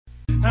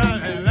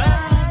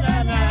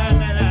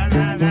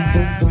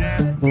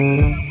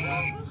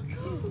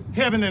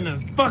heaven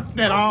and fuck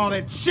that, all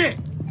that shit.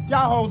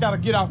 Y'all hoes gotta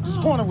get off this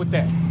corner with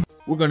that.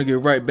 We're gonna get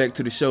right back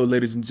to the show,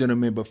 ladies and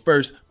gentlemen, but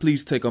first,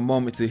 please take a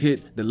moment to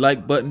hit the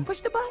like button.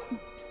 Push the button.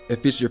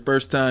 If it's your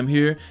first time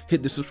here,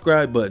 hit the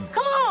subscribe button.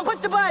 Come on, push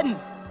the button.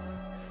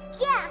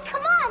 Yeah,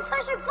 come on,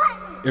 push your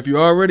button. If you're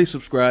already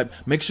subscribed,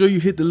 make sure you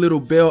hit the little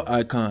bell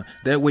icon.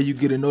 That way you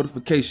get a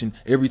notification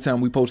every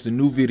time we post a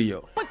new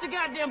video. Push the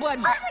goddamn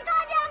button. Push the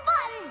goddamn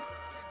button.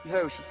 You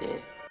heard what she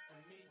said.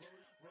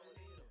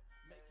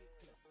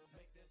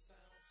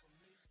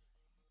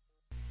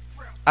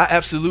 I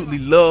absolutely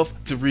love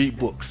to read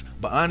books,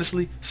 but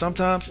honestly,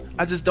 sometimes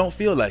I just don't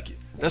feel like it.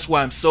 That's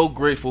why I'm so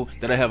grateful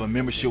that I have a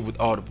membership with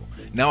Audible.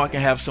 Now I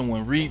can have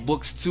someone read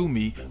books to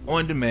me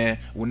on demand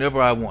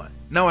whenever I want.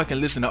 Now I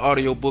can listen to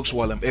audiobooks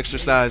while I'm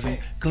exercising,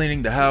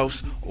 cleaning the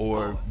house,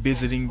 or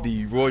visiting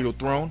the royal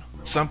throne.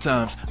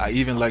 Sometimes I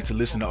even like to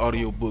listen to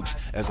audiobooks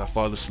as I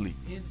fall asleep.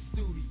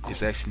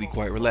 It's actually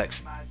quite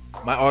relaxing.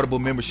 My Audible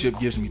membership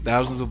gives me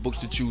thousands of books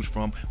to choose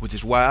from, which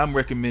is why I'm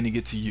recommending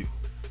it to you.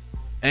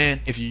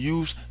 And if you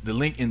use the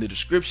link in the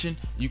description,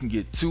 you can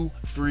get 2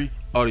 free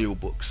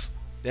audiobooks.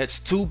 That's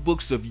 2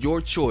 books of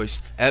your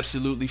choice,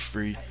 absolutely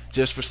free,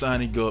 just for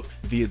signing up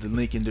via the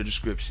link in the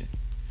description.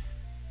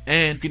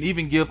 And you can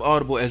even give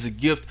Audible as a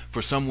gift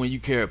for someone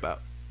you care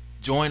about.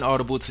 Join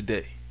Audible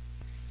today.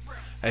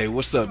 Hey,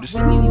 what's up? This is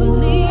When you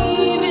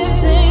believe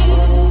in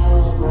things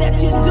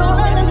that you don't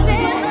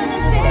understand,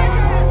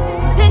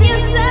 then you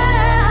suffer.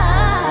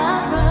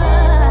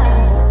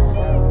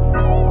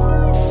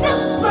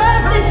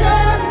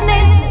 Superstition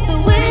ain't the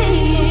way.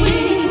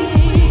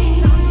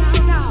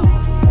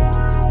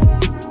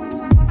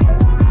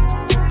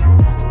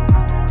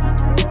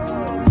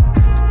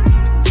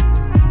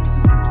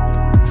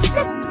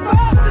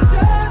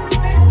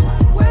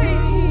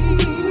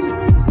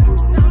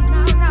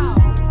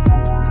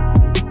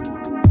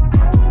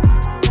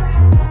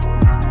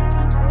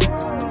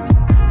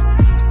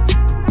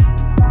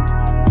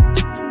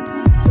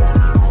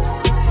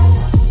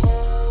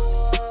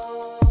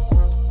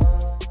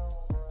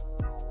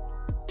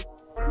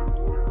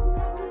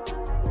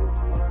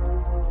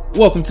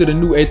 Welcome to the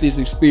New Atheist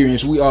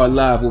Experience. We are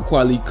live with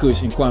Kweli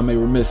Kush and Kwame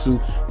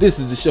Remesu. This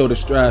is the show that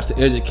strives to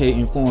educate,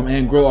 inform,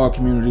 and grow our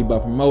community by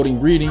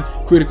promoting reading,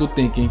 critical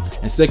thinking,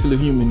 and secular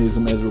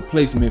humanism as a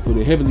replacement for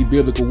the heavily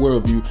biblical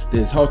worldview that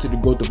has halted the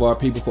growth of our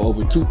people for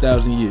over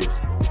 2,000 years.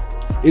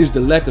 It is the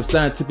lack of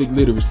scientific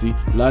literacy,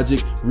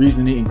 logic,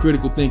 reasoning, and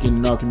critical thinking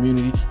in our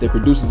community that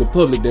produces a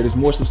public that is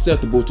more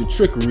susceptible to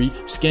trickery,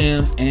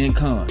 scams, and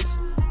cons.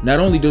 Not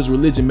only does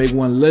religion make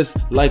one less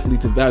likely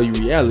to value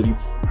reality,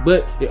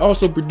 but it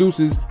also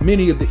produces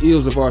many of the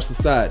ills of our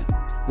society: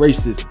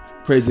 racism,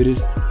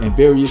 prejudice, and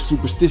various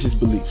superstitious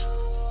beliefs.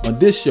 On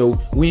this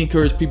show, we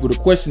encourage people to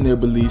question their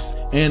beliefs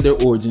and their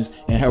origins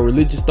and how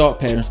religious thought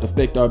patterns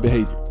affect our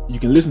behavior. You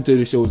can listen to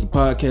this show as a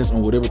podcast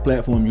on whatever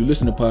platform you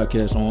listen to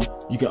podcasts on.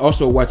 You can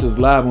also watch us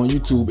live on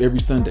YouTube every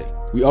Sunday.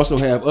 We also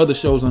have other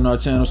shows on our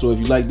channel, so if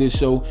you like this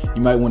show,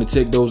 you might want to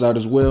check those out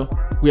as well.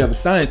 We have a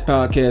science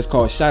podcast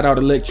called Shout Out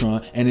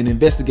Electron and an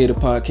investigative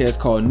podcast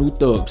called New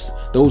Thugs.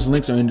 Those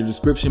links are in the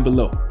description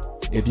below.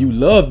 If you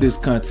love this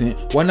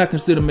content, why not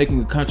consider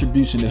making a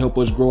contribution to help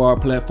us grow our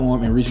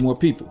platform and reach more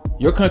people?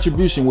 Your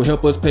contribution will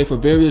help us pay for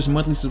various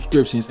monthly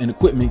subscriptions and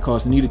equipment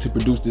costs needed to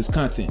produce this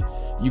content.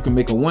 You can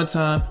make a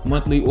one-time,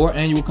 monthly, or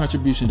annual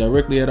contribution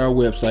directly at our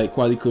website,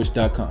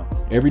 QualityKush.com.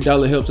 Every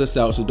dollar helps us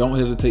out, so don't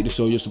hesitate to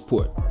show your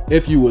support.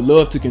 If you would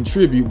love to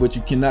contribute but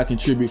you cannot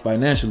contribute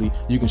financially,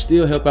 you can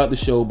still help out the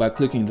show by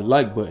clicking the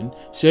like button,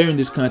 sharing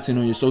this content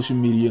on your social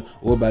media,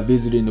 or by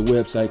visiting the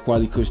website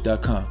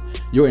QualityKush.com.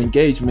 Your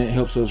engagement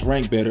helps us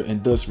rank better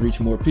and thus reach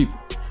more people.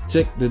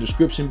 Check the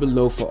description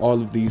below for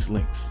all of these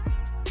links.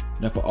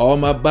 Now, for all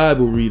my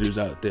Bible readers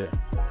out there,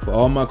 for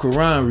all my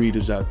Quran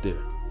readers out there,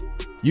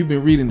 you've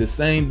been reading the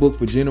same book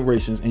for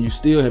generations and you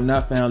still have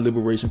not found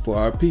liberation for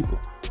our people.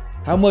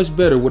 How much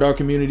better would our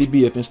community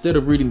be if instead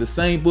of reading the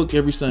same book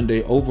every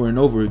Sunday over and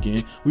over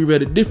again, we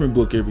read a different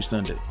book every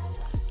Sunday?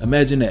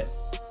 Imagine that.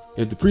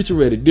 If the preacher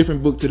read a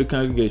different book to the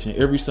congregation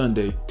every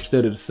Sunday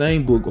instead of the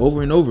same book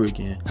over and over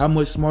again, how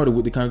much smarter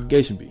would the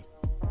congregation be?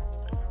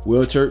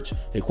 Well, church,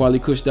 at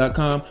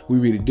QualityKush.com, we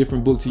read a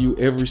different book to you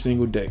every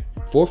single day.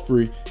 For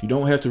free. You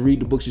don't have to read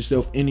the books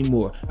yourself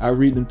anymore. I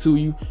read them to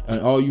you,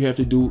 and all you have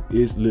to do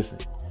is listen.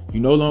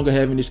 You no longer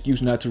have an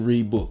excuse not to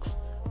read books,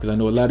 because I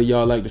know a lot of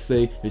y'all like to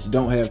say that you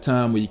don't have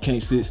time or you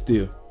can't sit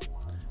still.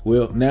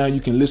 Well, now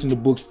you can listen to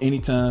books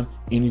anytime,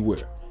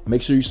 anywhere.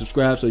 Make sure you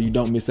subscribe so you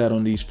don't miss out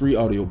on these free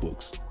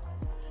audiobooks.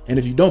 And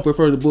if you don't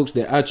prefer the books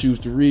that I choose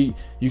to read,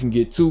 you can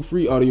get 2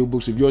 free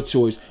audiobooks of your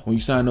choice when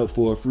you sign up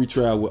for a free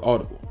trial with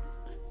Audible.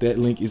 That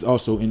link is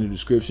also in the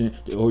description,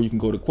 or you can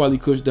go to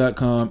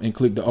QualityKush.com and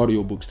click the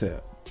audiobooks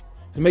tab.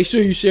 So make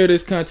sure you share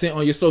this content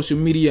on your social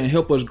media and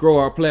help us grow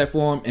our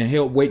platform and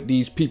help wake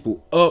these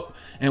people up.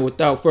 And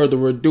without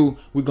further ado,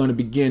 we're going to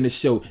begin the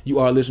show. You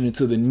are listening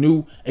to the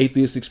New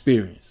Atheist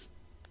Experience.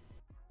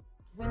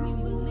 When you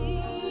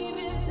believe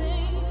in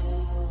things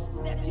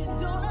that you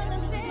don't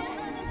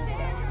understand,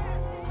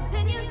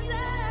 then you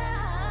suffer.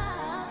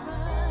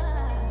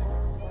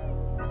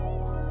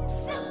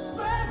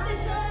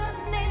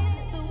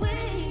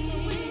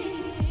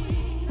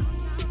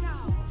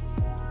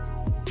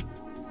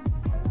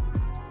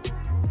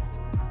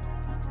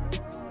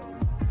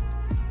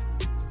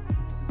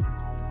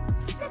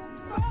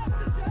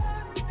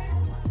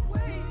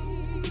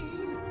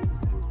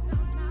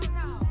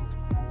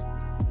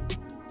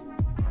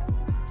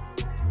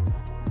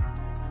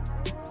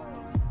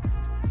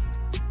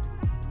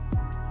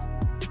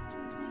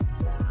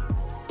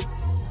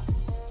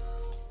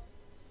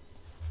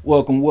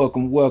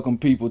 Welcome,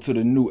 people, to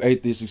the New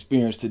Atheist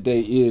Experience. Today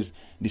is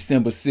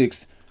December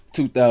 6,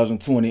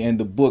 2020, and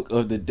the book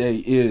of the day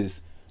is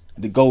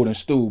The Golden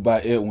Stool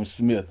by Edwin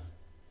Smith.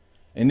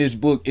 In this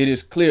book, it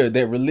is clear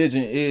that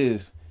religion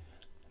is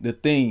the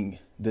thing,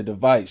 the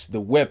device, the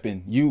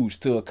weapon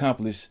used to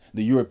accomplish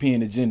the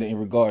European agenda in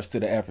regards to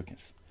the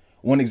Africans.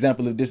 One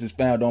example of this is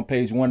found on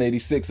page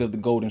 186 of The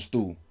Golden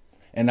Stool,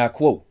 and I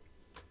quote,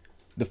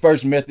 "The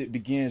first method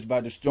begins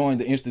by destroying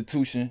the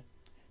institution,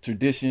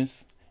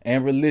 traditions,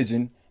 and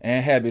religion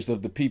and habits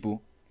of the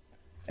people,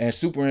 and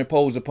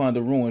superimpose upon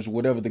the ruins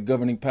whatever the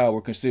governing power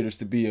considers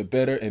to be a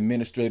better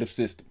administrative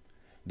system.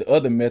 The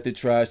other method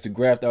tries to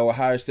graft our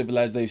higher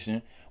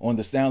civilization on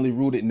the soundly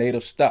rooted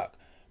native stock,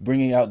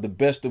 bringing out the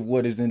best of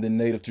what is in the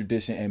native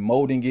tradition and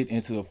molding it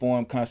into a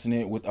form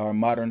consonant with our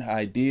modern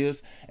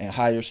ideas and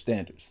higher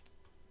standards.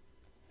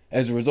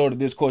 As a result of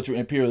this cultural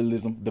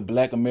imperialism, the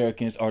black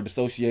Americans are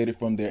dissociated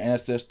from their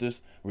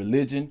ancestors,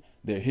 religion,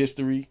 their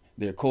history,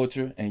 their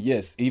culture, and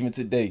yes, even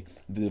today,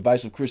 the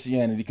device of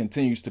Christianity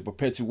continues to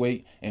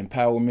perpetuate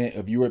empowerment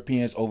of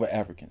Europeans over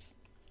Africans.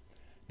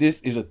 This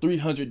is a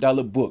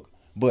 $300 book,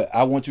 but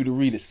I want you to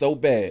read it so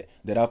bad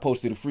that I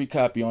posted a free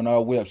copy on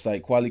our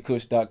website,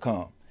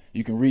 qualitykush.com.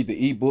 You can read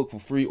the ebook for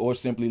free or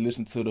simply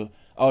listen to the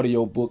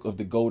audio book of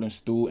The Golden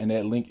Stool, and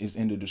that link is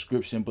in the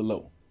description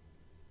below.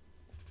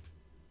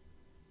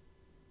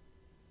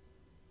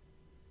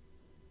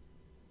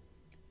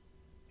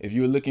 If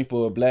you're looking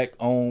for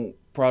black-owned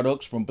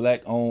products from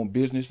black-owned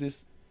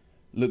businesses,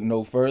 look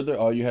no further.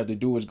 All you have to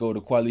do is go to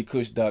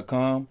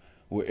qualitykush.com,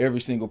 where every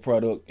single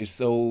product is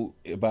sold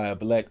by a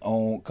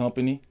black-owned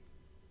company.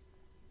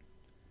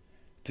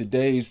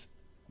 Today's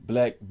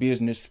black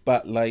business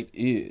spotlight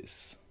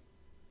is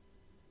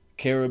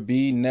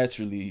Caribbean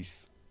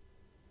Naturals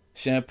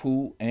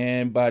shampoo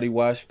and body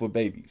wash for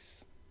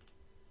babies.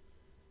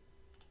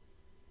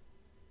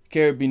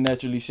 Caribbean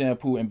Naturals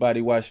shampoo and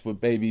body wash for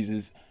babies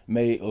is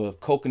made of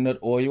coconut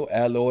oil,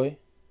 aloe,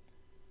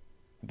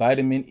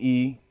 vitamin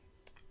E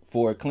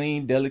for a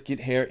clean,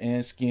 delicate hair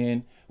and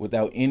skin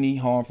without any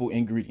harmful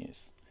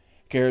ingredients.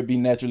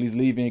 Caribbean Naturals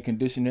leave-in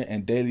conditioner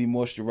and daily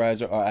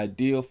moisturizer are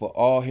ideal for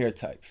all hair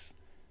types.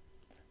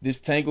 This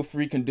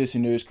tangle-free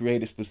conditioner is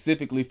created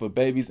specifically for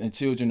babies and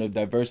children of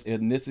diverse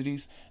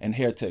ethnicities and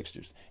hair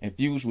textures.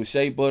 Infused with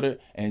shea butter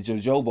and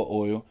jojoba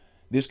oil,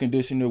 this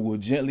conditioner will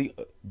gently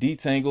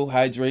detangle,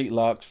 hydrate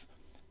locks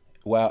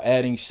while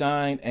adding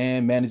shine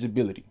and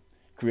manageability.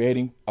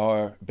 Creating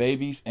our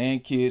babies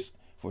and kids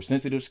for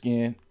sensitive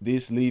skin,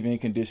 this leave-in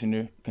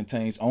conditioner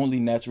contains only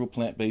natural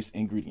plant-based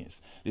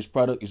ingredients. This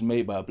product is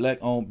made by a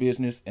black-owned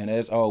business, and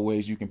as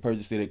always, you can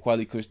purchase it at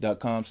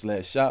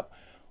qualitykush.com/shop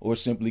or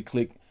simply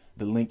click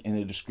the link in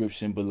the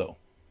description below.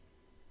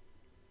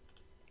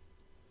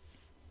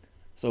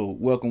 So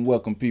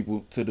welcome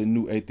people to the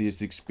New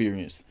Atheist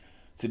Experience.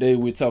 Today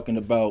we're talking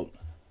about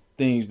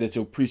things that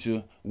your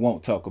preacher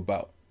won't talk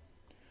about.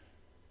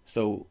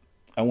 So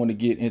I want to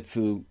get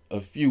into a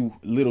few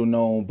little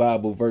known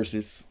Bible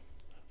verses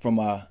from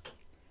our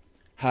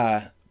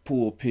high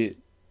pulpit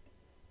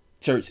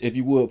church. If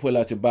you would, pull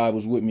out your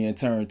Bibles with me and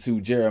turn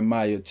to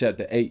Jeremiah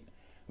chapter 8,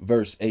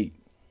 verse 8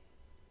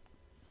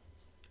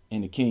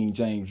 in the King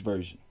James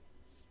Version.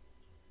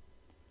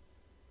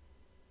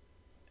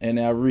 And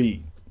I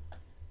read,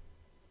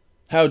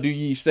 "How do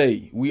ye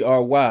say, we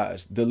are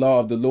wise, the law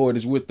of the Lord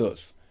is with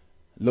us?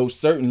 Lo,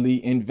 certainly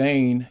in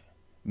vain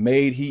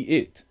made he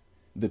it.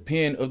 The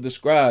pen of the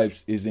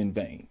scribes is in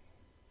vain."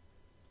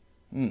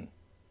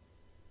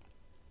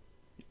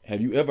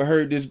 Have you ever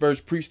heard this verse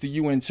preached to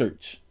you in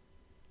church?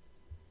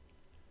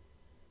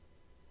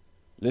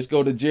 Let's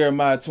go to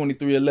Jeremiah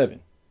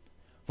 23:11.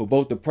 "For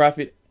both the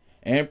prophet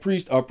and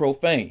priest are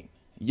profane.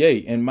 Yea,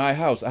 in my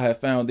house I have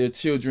found their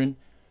children,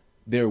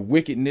 their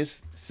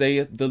wickedness,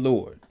 saith the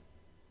Lord."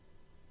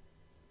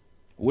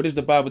 What is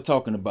the Bible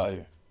talking about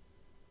here?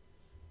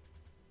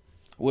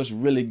 What's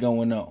really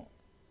going on?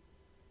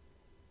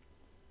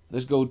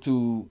 Let's go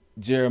to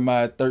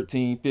Jeremiah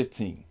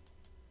 13:15.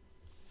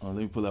 Let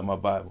me pull out my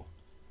Bible.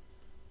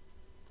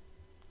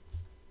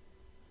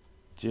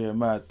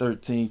 Jeremiah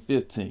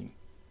 13:15.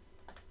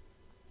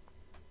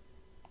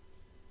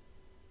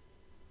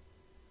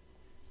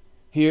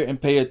 "Hear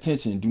and pay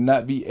attention. Do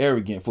not be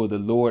arrogant, for the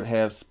Lord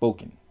hath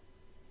spoken."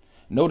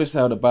 Notice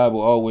how the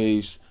Bible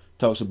always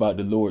talks about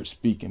the Lord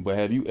speaking, but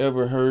have you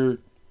ever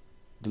heard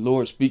the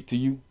Lord speak to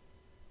you?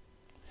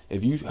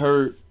 If you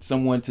heard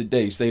someone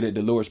today say that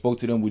the Lord spoke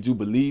to them, would you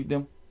believe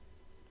them?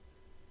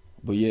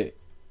 But yet,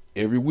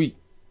 every week,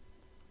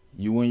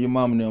 you and your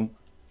mom and them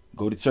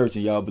go to church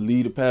and y'all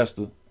believe the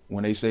pastor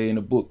when they say in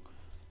the book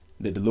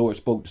that the Lord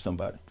spoke to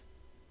somebody.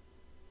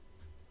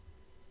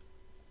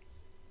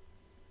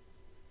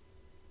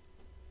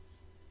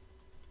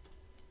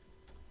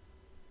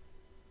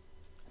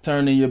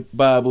 Turn in your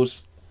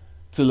Bibles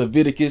to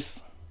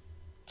Leviticus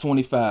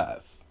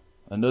 25,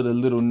 another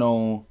little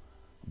known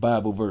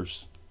Bible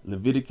verse.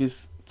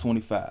 Leviticus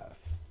 25.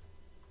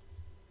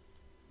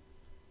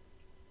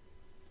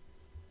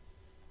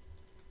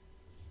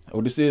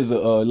 Oh, this is a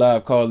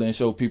live call-in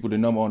show. People, the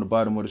number on the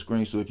bottom of the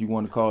screen. So if you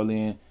want to call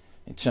in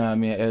and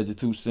chime in, add your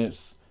 2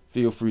 cents,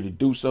 feel free to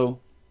do so.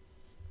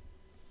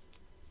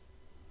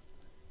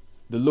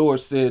 The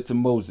Lord said to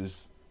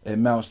Moses at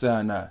Mount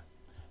Sinai,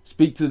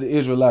 "Speak to the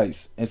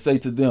Israelites and say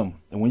to them,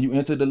 and when you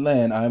enter the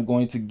land I am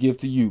going to give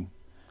to you,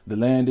 the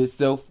land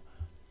itself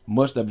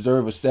must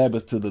observe a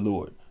Sabbath to the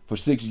Lord. For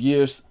 6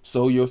 years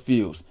sow your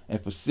fields, and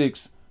for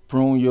 6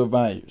 prune your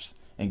vineyards,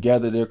 and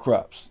gather their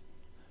crops.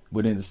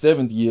 But in the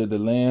 7th year the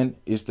land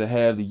is to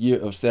have the year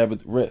of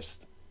Sabbath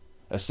rest,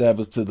 a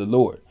Sabbath to the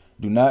Lord.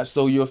 Do not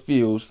sow your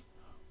fields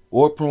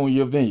or prune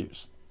your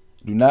vineyards.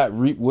 Do not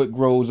reap what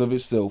grows of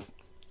itself,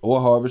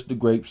 or harvest the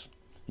grapes,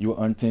 your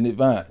untended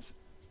vines.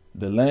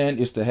 The land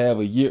is to have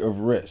a year of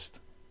rest.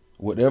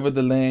 Whatever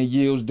the land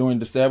yields during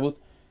the Sabbath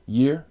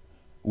year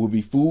will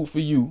be food for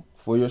you,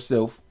 for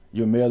yourself,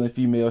 your male and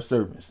female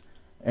servants,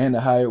 and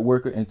the hired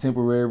worker and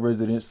temporary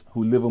residents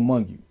who live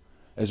among you,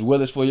 as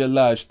well as for your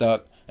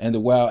livestock and the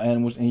wild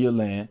animals in your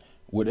land.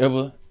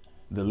 Whatever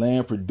the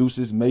land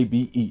produces may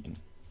be eaten."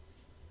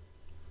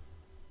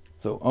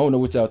 So I don't know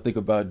what y'all think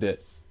about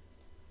that.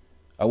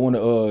 I want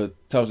to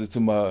toss it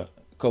to my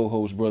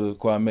co-host, brother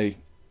Kwame,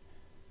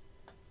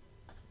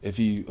 if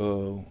he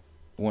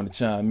want to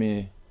chime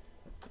in.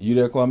 You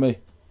there, Kwame?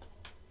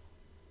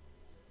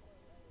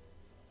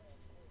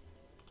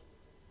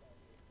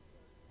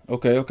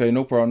 Okay,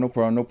 no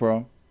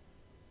problem.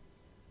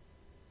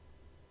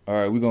 All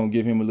right, we're going to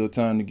give him a little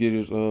time to get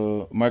his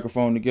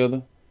microphone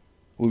together.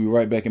 We'll be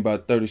right back in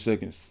about 30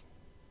 seconds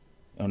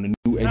on the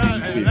new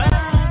ADG.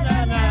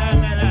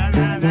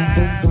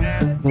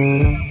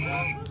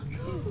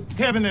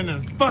 Kevin and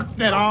us, fuck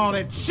that, all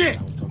that shit.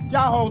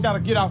 Y'all hoes gotta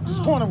get off this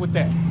corner with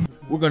that.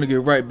 We're going to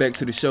get right back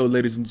to the show,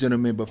 ladies and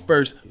gentlemen, but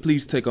first,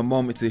 please take a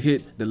moment to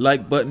hit the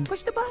like button.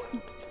 Push the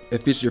button.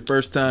 If it's your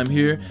first time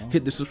here,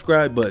 hit the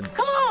subscribe button.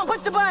 Come on,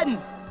 push the button.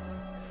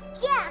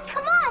 Yeah,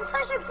 come on,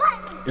 push your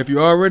button. If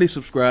you're already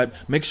subscribed,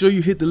 make sure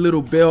you hit the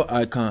little bell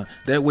icon.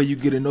 That way you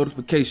get a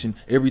notification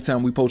every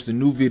time we post a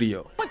new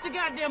video. Push the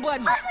goddamn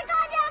button. Push the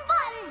goddamn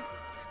button.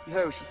 You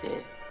heard what she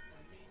said.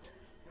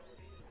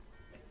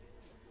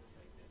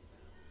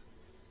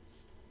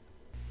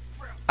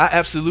 I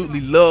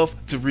absolutely love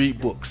to read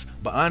books,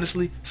 but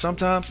honestly,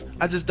 sometimes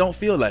I just don't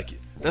feel like it.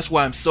 That's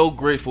why I'm so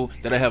grateful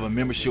that I have a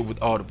membership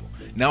with Audible.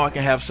 Now I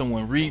can have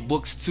someone read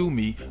books to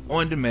me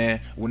on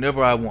demand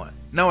whenever I want.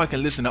 Now I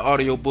can listen to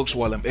audiobooks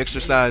while I'm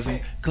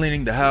exercising,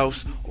 cleaning the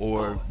house,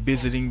 or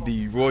visiting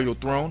the royal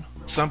throne.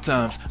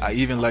 Sometimes I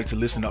even like to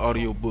listen to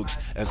audiobooks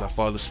as I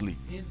fall asleep.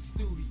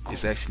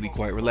 It's actually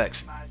quite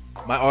relaxing.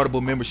 My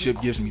Audible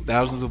membership gives me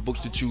thousands of books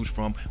to choose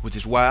from, which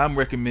is why I'm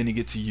recommending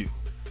it to you.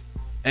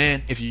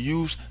 And if you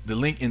use the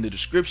link in the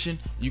description,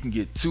 you can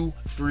get 2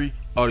 free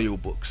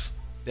audiobooks.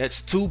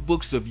 That's 2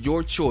 books of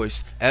your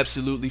choice,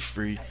 absolutely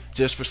free,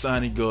 just for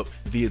signing up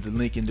via the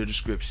link in the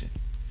description.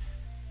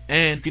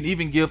 And you can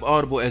even give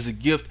Audible as a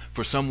gift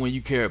for someone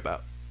you care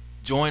about.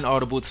 Join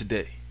Audible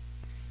today.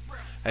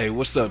 Hey,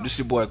 what's up? This is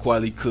your boy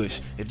Kweli Kush.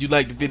 If you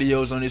like the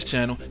videos on this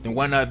channel, then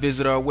why not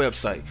visit our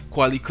website,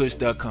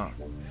 kwalikush.com.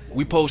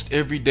 We post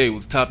every day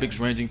with topics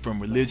ranging from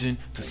religion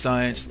to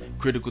science,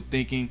 critical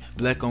thinking,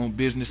 black-owned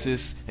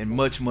businesses, and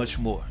much, much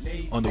more.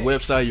 On the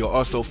website, you'll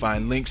also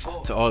find links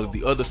to all of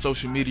the other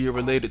social media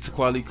related to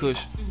Kweli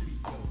Kush.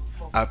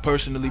 I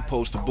personally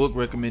post a book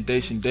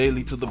recommendation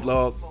daily to the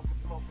blog,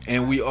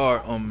 and we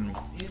are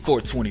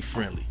 420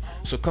 friendly.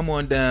 So come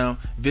on down,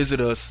 visit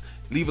us,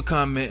 leave a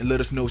comment, and let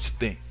us know what you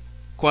think.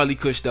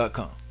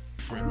 KwaliKush.com.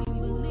 Friendly.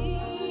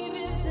 Believe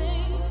in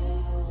things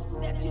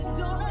that you don't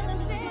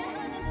understand.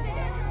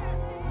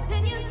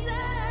 Then you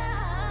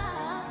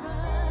suffer.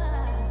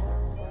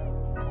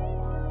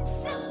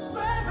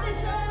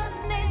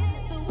 Superstition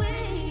ain't the way.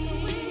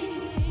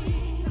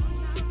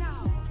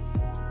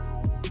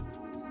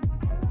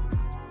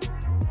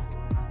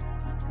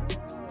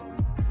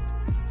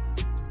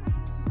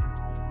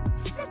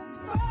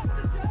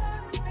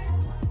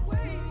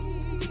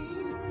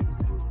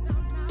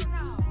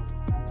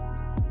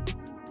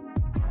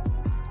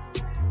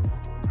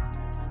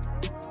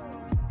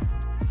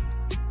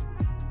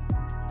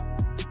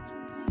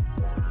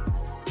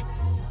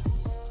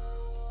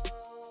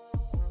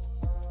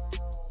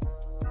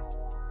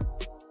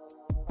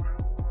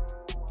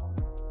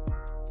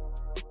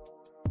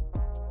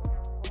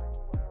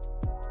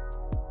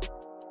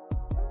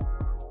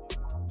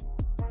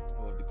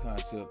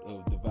 Concept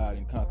of divide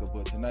and conquer,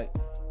 but tonight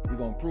we're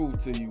going to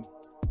prove to you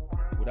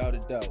without a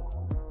doubt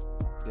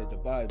that the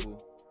Bible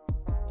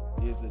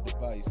is a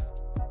device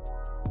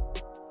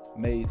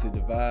made to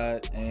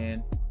divide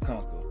and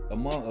conquer,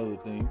 among other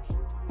things,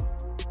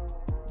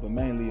 but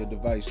mainly a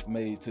device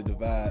made to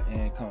divide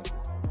and conquer.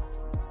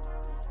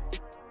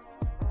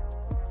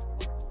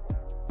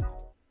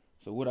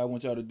 So what I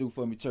want y'all to do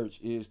for me, church,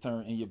 is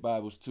turn in your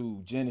Bibles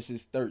to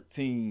Genesis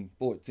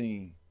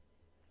 13:14.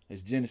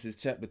 It's Genesis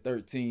chapter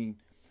 13,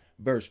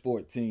 verse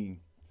 14.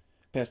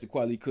 Pastor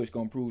Kweli Kush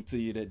gonna prove to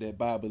you that that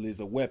Bible is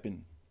a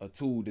weapon, a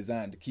tool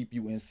designed to keep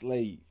you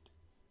enslaved.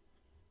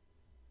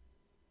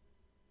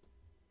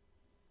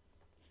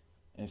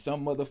 And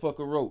some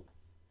motherfucker wrote,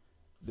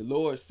 the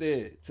Lord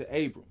said to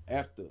Abram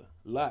after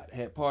Lot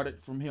had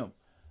parted from him,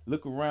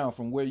 look around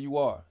from where you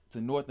are to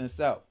north and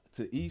south,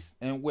 to east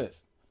and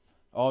west.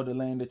 All the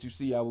land that you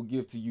see I will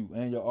give to you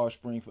and your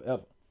offspring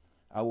forever.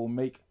 I will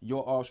make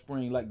your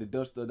offspring like the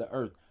dust of the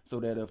earth, so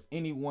that if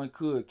anyone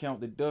could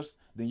count the dust,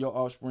 then your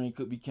offspring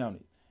could be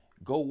counted.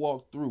 Go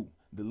walk through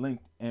the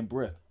length and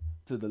breadth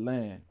to the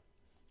land,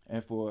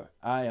 and for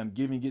I am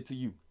giving it to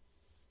you.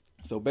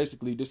 So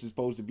basically, this is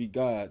supposed to be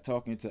God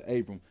talking to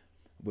Abram,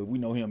 but we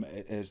know him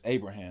as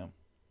Abraham.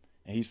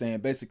 And he's saying,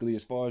 basically,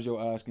 as far as your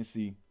eyes can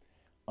see,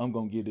 I'm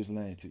going to give this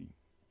land to you.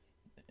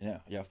 Now,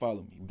 y'all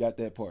follow me. We got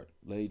that part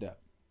laid out.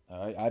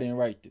 All right, I didn't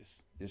write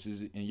this. This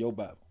is in your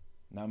Bible,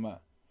 not mine.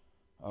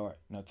 All right,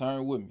 now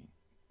turn with me.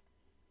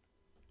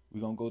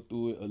 We're going to go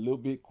through it a little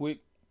bit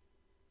quick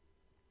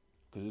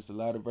because it's a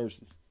lot of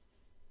verses.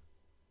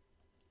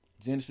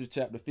 Genesis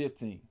chapter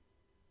 15.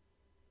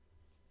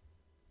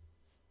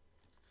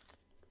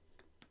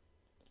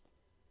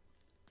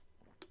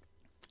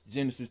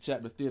 Genesis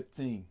chapter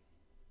 15.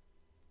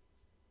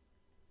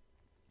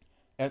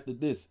 After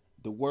this,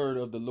 the word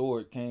of the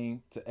Lord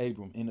came to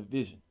Abram in a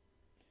vision.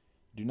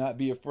 Do not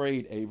be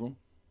afraid, Abram.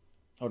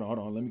 Hold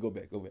on. Let me go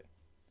back.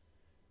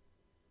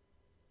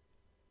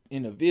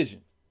 In a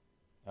vision.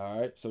 All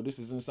right. So this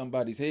is in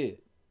somebody's head.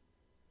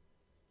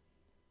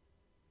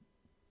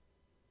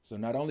 So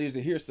not only is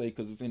it hearsay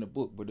because it's in a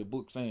book, but the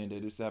book saying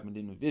that this happened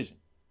in a vision.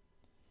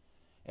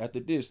 After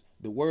this,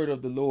 the word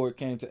of the Lord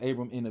came to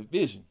Abram in a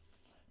vision.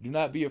 Do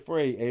not be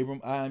afraid,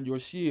 Abram. I am your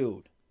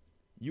shield.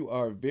 You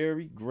are a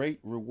very great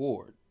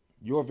reward.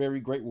 Your very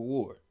great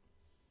reward.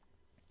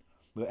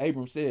 But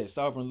Abram said,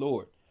 Sovereign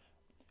Lord,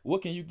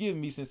 what can you give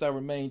me since I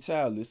remain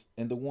childless,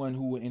 and the one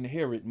who will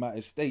inherit my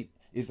estate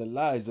is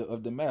Eliezer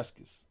of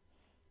Damascus?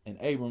 And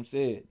Abram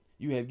said,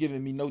 you have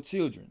given me no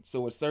children,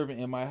 so a servant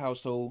in my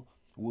household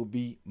will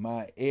be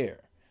my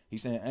heir.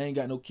 He's saying, I ain't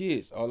got no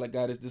kids. All I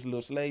got is this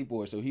little slave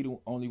boy, so he the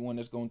only one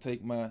that's going to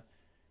take my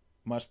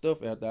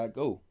stuff after I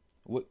go.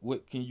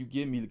 What can you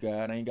give me,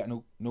 God? I ain't got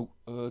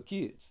no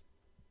kids.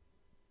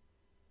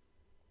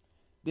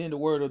 Then the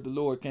word of the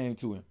Lord came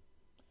to him.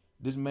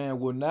 This man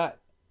will not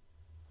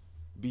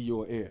be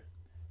your heir,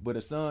 but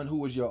a son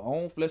who is your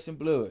own flesh and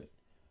blood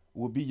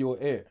will be your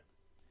heir.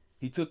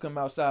 He took him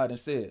outside and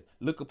said,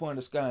 look upon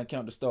the sky and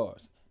count the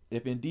stars.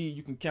 If indeed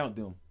you can count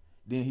them,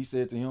 then he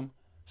said to him,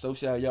 so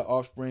shall your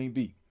offspring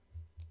be.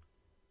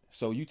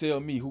 So you tell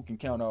me who can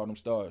count all them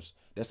stars.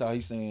 That's how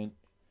he's saying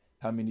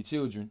how many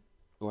children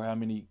or how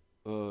many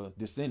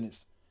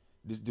descendants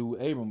this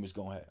dude Abram is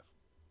going to have.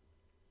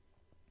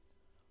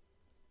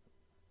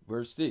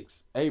 Verse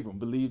 6, Abram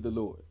believed the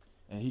Lord,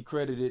 and he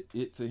credited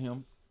it to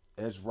him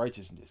as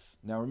righteousness.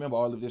 Now remember,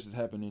 all of this is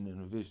happening in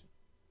a vision.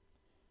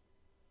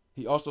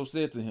 He also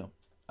said to him,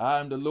 I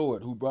am the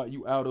Lord who brought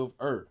you out of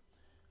Ur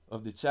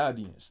of the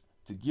Chaldeans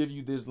to give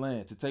you this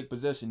land, to take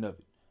possession of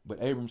it.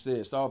 But Abram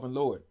said, Sovereign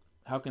Lord,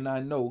 how can I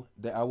know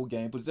that I will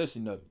gain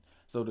possession of it?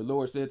 So the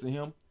Lord said to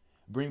him,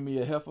 bring me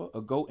a heifer,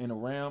 a goat, and a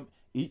ram,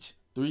 each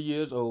 3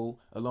 years old,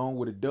 along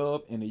with a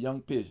dove and a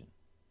young pigeon.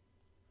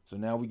 So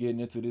now we're getting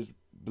into this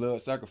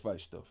blood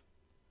sacrifice stuff.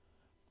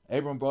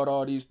 Abram brought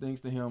all these things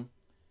to him,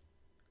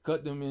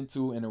 cut them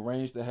into and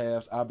arranged the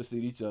halves opposite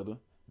each other.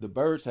 The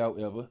birds,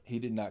 however, he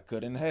did not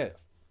cut in half.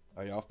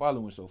 Are y'all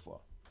following so far?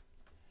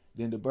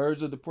 Then the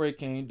birds of the prey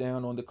came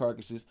down on the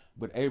carcasses,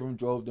 but Abram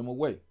drove them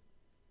away.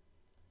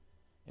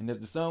 And as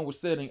the sun was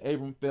setting,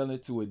 Abram fell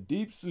into a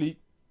deep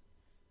sleep.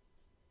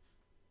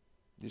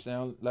 This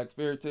sound like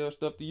fairy tale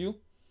stuff to you?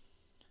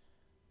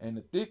 And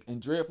a thick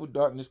and dreadful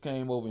darkness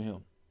came over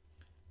him.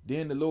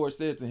 Then the Lord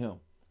said to him,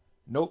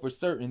 know for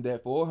certain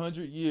that for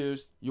 100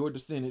 years your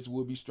descendants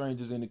will be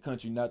strangers in the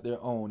country not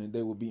their own, and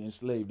they will be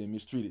enslaved and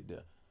mistreated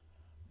there.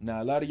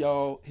 Now, a lot of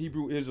y'all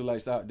Hebrew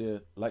Israelites out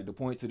there like to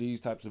point to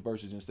these types of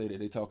verses and say that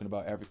they're talking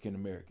about African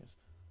Americans.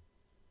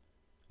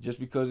 Just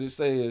because it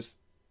says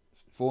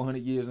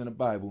 400 years in the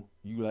Bible,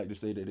 you like to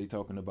say that they're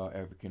talking about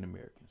African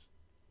Americans.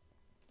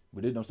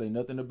 But it don't say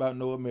nothing about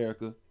no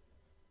America,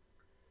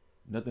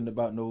 nothing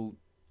about no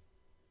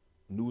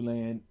new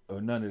land or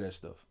none of that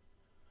stuff.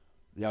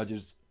 Y'all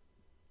just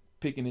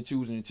picking and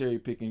choosing and cherry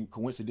picking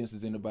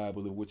coincidences in the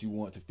Bible of what you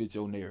want to fit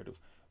your narrative,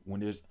 when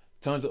there's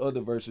tons of other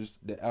verses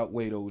that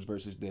outweigh those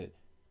verses that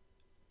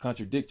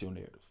contradict your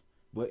narrative.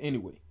 But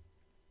anyway,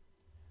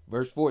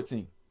 verse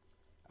 14,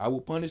 I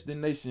will punish the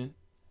nation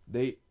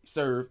they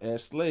serve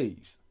as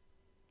slaves,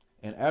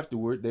 and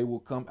afterward they will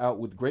come out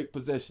with great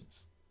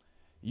possessions.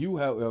 You,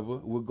 however,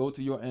 will go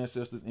to your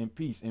ancestors in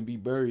peace and be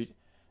buried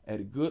at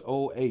a good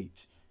old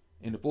age.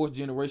 In the 4th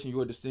generation,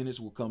 your descendants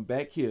will come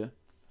back here,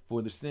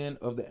 for the sin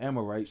of the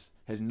Amorites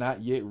has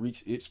not yet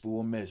reached its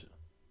full measure.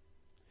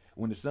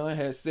 When the sun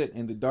had set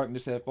and the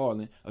darkness had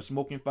fallen, a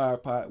smoking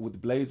firepot with a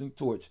blazing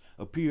torch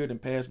appeared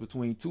and passed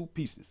between two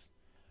pieces.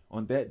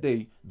 On that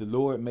day, the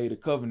Lord made a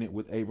covenant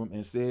with Abram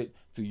and said,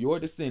 to your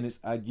descendants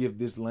I give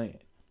this land,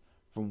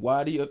 from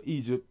Wadi of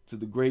Egypt to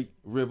the great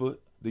river,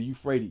 the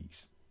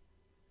Euphrates,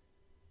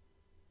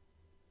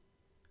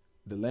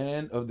 the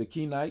land of the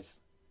Kenites,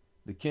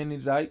 the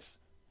Kenizzites,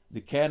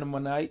 the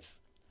Canaanites,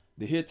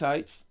 the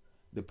Hittites,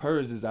 the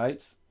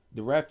Perizzites,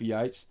 the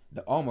Raphaites,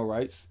 the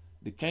Amorites,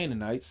 the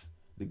Canaanites,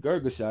 the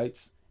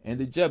Girgashites, and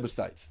the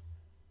Jebusites.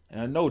 And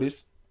I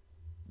notice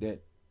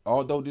that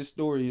although this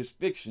story is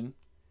fiction,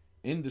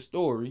 in the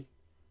story,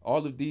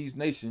 all of these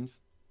nations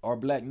are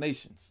black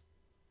nations.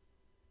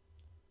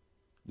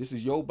 This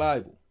is your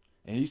Bible.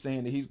 And he's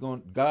saying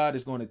that God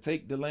is going to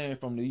take the land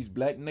from these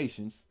black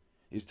nations.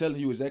 It's telling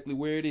you exactly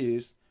where it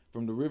is,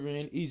 from the river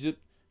in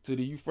Egypt to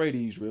the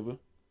Euphrates River,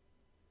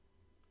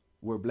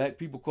 where black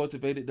people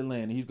cultivated the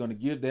land. And he's going to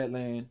give that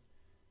land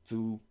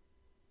to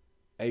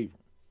Abram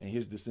and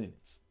his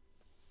descendants.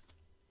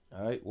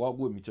 All right, walk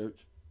with me,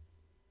 church.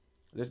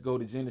 Let's go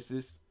to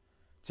Genesis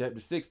chapter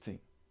 16.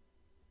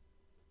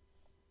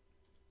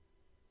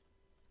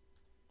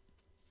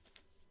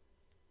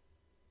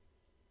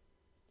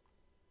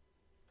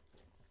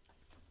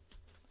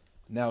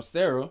 Now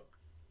Sarah,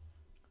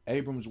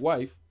 Abram's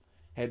wife,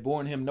 had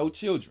borne him no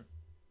children,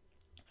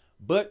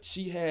 but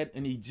she had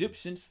an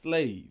Egyptian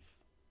slave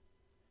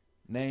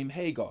named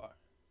Hagar.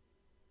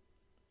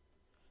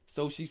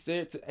 So she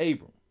said to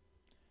Abram,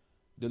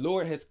 "The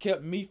Lord has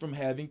kept me from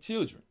having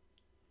children.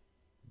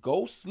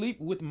 Go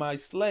sleep with my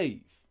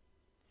slave.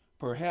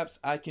 Perhaps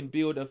I can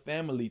build a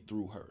family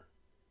through her."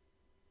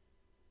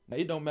 Now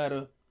it don't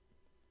matter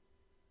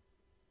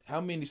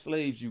how many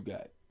slaves you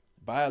got,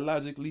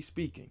 biologically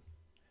speaking.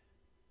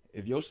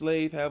 If your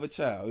slave have a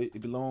child,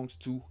 it belongs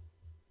to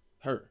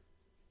her.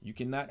 You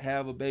cannot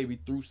have a baby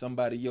through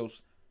somebody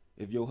else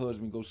if your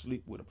husband goes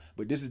sleep with him.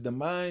 But this is the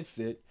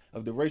mindset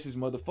of the racist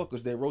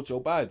motherfuckers that wrote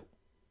your Bible.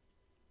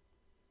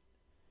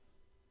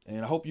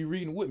 And I hope you're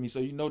reading with me so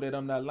you know that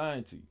I'm not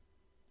lying to you.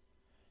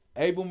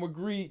 Abram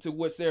agreed to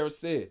what Sarah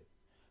said.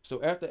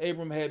 So after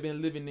Abram had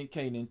been living in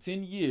Canaan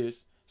 10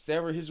 years,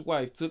 Sarah his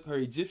wife took her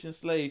Egyptian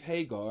slave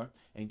Hagar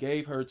and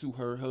gave her to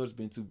her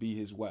husband to be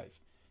his wife.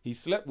 He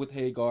slept with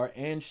Hagar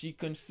and she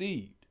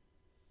conceived.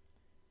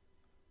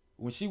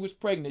 When she was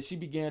pregnant, she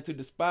began to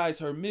despise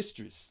her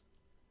mistress.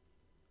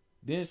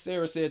 Then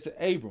Sarah said to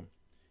Abram,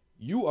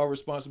 "You are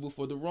responsible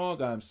for the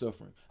wrong I'm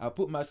suffering. I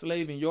put my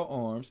slave in your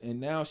arms, and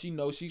now she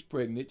knows she's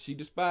pregnant. She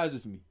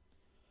despises me.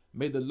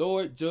 May the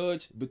Lord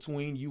judge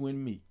between you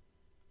and me."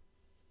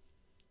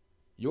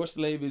 "Your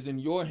slave is in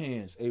your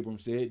hands," Abram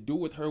said. "Do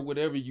with her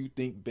whatever you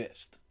think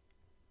best."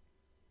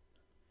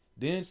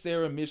 Then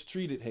Sarah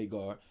mistreated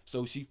Hagar,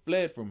 so she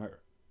fled from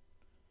her.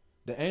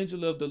 The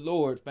angel of the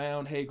Lord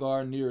found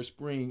Hagar near a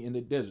spring in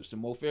the desert. Some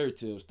more fairy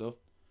tale stuff.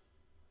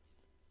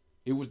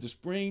 It was the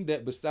spring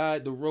that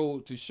beside the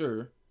road to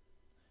Shur.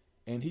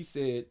 And he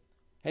said,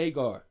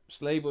 "Hagar,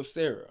 slave of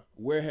Sarah,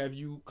 where have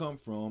you come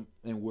from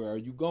and where are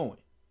you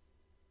going?"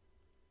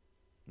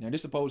 Now this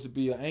is supposed to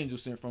be an angel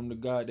sent from the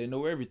God that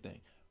know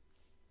everything.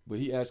 But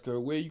he asked her,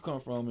 "Where you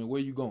come from and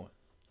where you going?"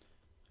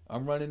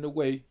 "I'm running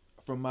away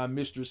from my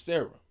mistress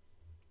Sarah,"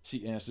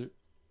 she answered.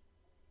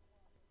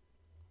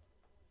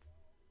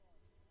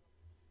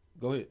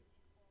 Go ahead.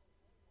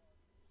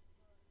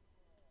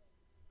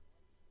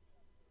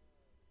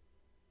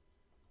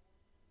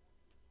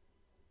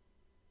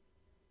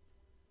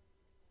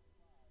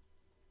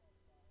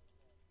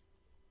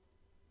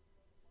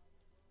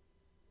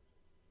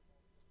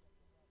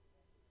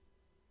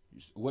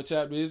 What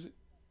chapter is it?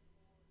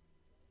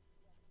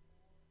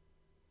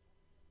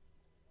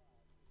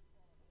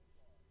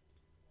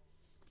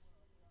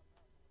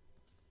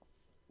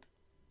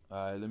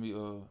 All right, let me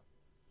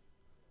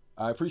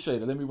I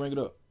appreciate it. Let me bring it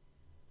up.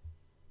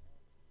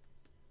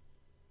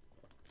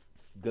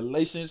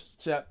 Galatians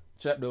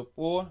chapter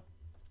 4,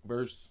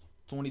 verse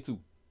 22.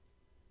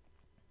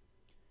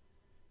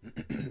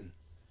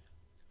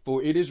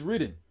 For it is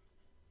written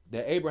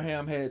that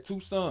Abraham had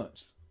two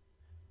sons,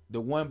 the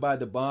one by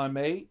the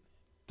bondmaid,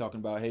 talking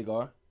about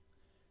Hagar,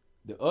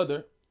 the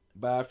other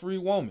by a free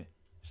woman,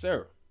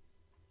 Sarah.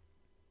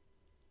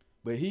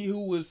 But he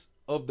who was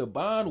of the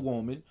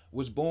bondwoman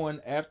was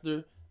born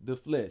after the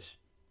flesh,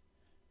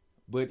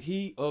 but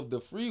he of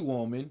the free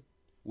woman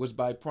was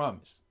by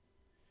promise,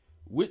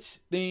 which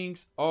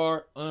things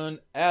are an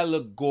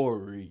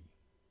allegory.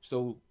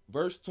 So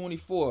verse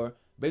 24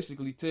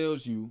 basically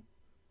tells you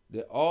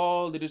that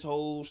all of this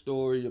whole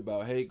story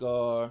about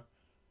Hagar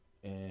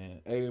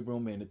and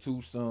Abram and the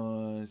two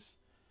sons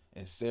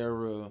and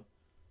Sarah,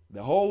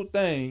 the whole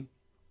thing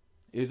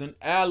is an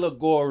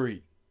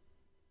allegory.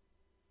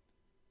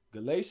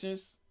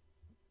 Galatians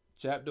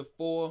chapter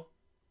 4,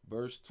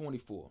 verse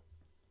 24.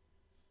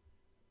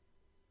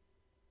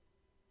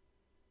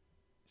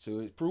 So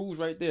it proves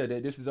right there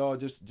that this is all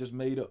just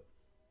made up.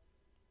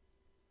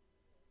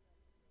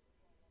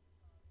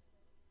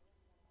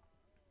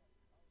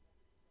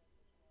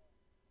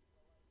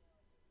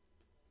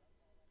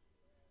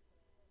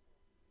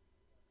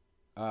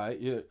 All right,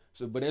 yeah.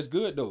 So, but that's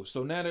good though.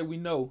 So now that we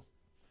know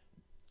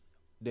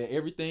that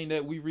everything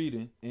that we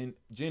reading in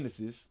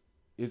Genesis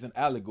is an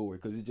allegory,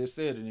 because it just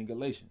said it in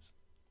Galatians.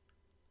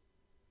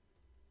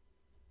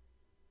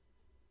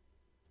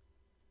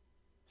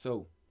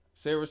 So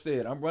Sarah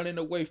said, "I'm running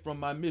away from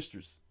my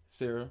mistress,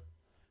 Sarah,"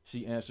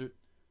 she answered.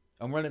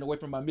 "I'm running away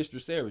from my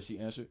mistress, Sarah," she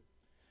answered.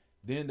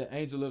 Then the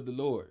angel of the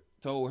Lord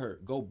told her,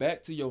 go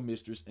back to your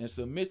mistress and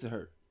submit to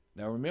her.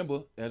 Now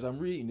remember, as I'm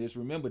reading this,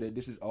 remember that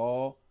this is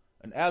all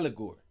an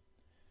allegory.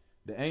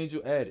 The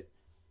angel added,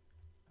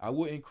 I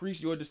will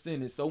increase your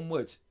descendants so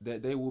much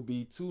that they will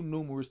be too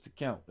numerous to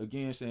count.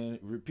 Again, saying,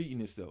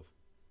 repeating itself.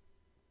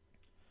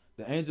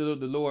 The angel of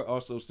the Lord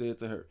also said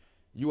to her,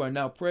 you are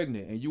now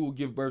pregnant, and you will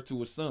give birth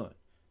to a son.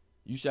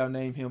 You shall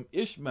name him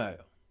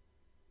Ishmael,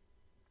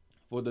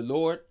 for the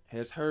Lord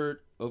has heard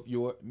of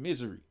your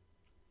misery.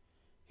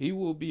 He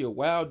will be a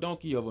wild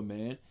donkey of a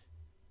man.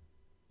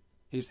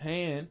 His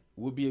hand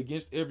will be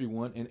against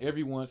everyone, and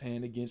everyone's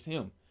hand against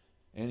him.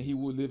 And he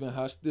will live in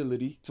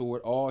hostility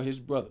toward all his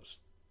brothers.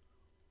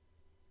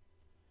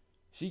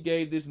 She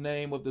gave this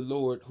name of the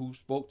Lord who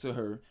spoke to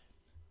her.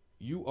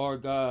 You are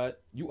God,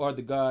 you are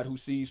the God who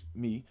sees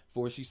me,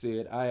 for she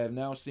said, I have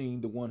now seen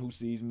the one who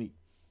sees me.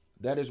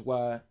 That is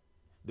why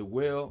the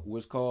well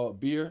was called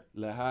Bir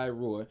Lahai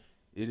Roi.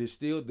 It is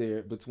still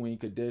there between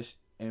Kadesh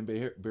and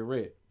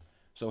Bered.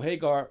 So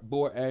Hagar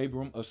bore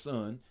Abram a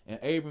son,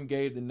 and Abram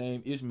gave the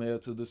name Ishmael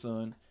to the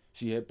son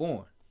she had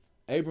born.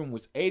 Abram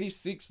was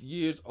 86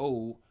 years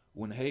old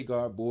when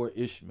Hagar bore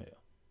Ishmael.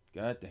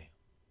 God damn.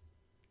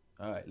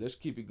 All right, let's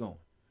keep it going.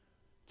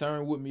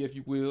 Turn with me, if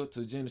you will,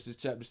 to Genesis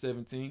chapter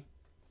 17.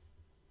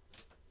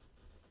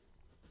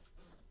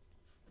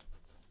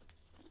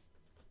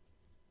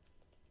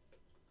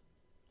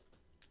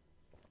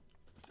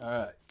 All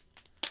right.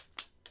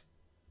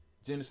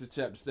 Genesis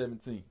chapter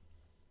 17.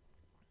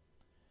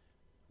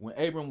 When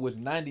Abram was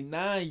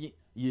 99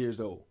 years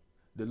old,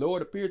 the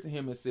Lord appeared to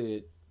him and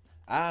said,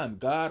 I am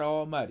God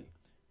Almighty.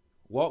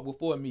 Walk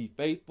before me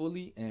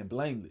faithfully and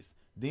blameless.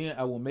 Then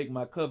I will make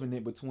my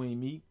covenant between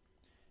me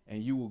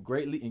and you will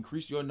greatly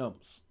increase your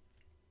numbers.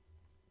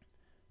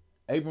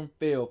 Abram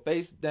fell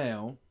face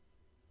down,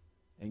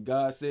 and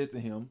God said to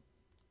him,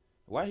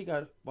 why he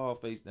got to fall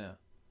face down?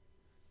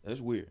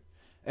 That's weird.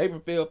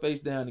 Abram fell face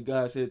down, and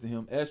God said to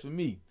him, as for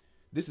me,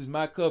 this is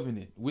my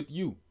covenant with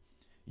you.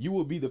 You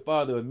will be the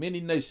father of many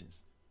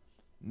nations.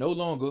 No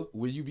longer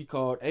will you be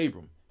called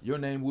Abram. Your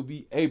name will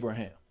be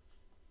Abraham.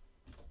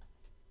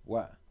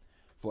 Why?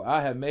 For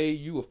I have made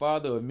you a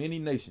father of many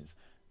nations.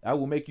 I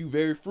will make you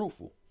very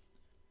fruitful.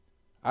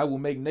 I will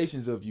make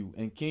nations of you,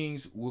 and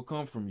kings will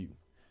come from you.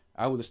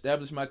 I will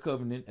establish my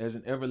covenant as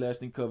an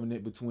everlasting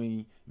covenant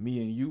between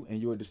me and you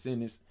and your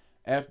descendants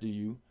after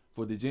you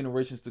for the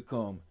generations to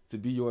come, to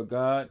be your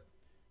God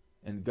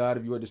and the God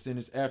of your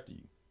descendants after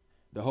you.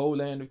 The whole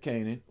land of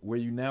Canaan, where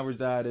you now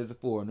reside as a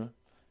foreigner,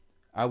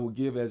 I will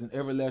give as an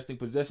everlasting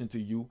possession to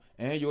you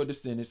and your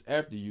descendants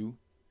after you,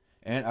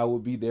 and I will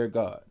be their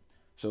God.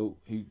 So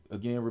he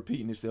again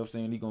repeating himself,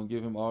 saying he's going to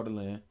give him all the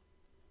land.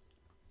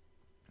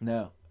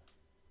 Now,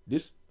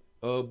 this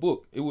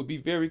book, it would be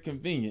very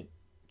convenient,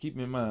 keep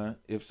in mind,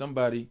 if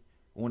somebody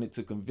wanted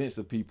to convince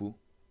the people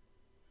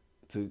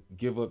to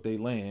give up their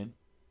land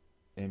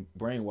and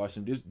brainwash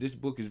them. This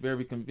book is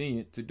very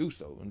convenient to do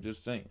so. I'm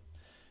just saying.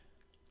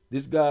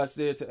 This God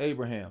said to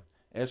Abraham,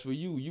 as for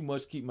you, you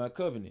must keep my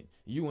covenant,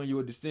 you and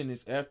your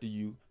descendants after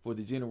you for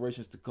the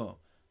generations to come.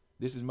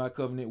 This is my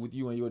covenant with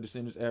you and your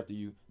descendants after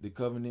you, the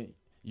covenant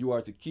you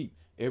are to keep.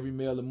 Every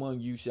male among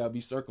you shall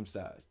be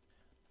circumcised.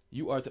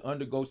 You are to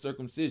undergo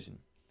circumcision,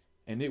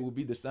 and it will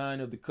be the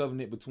sign of the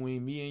covenant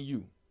between me and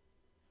you.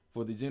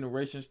 For the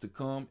generations to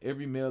come,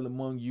 every male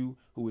among you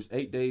who is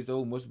 8 days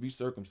old must be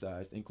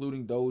circumcised,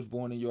 including those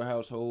born in your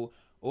household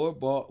or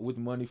bought with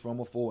money from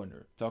a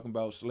foreigner. Talking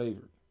about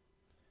slavery.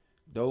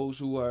 Those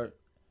who are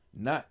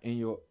not in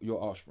your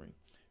offspring,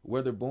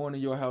 whether born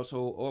in your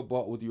household or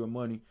bought with your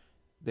money,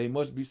 they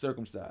must be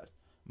circumcised.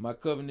 My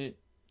covenant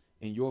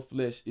in your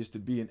flesh is to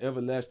be an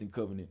everlasting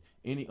covenant.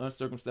 Any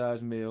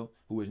uncircumcised male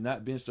who has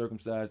not been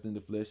circumcised in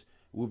the flesh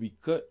will be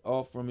cut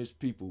off from his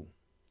people.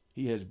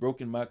 He has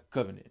broken my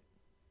covenant.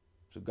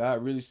 So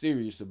God really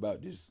serious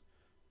about this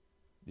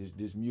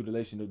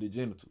mutilation of the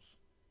genitals.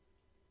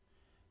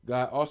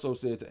 God also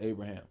said to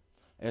Abraham,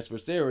 as for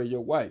Sarah,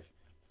 your wife,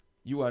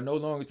 you are no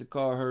longer to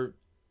call her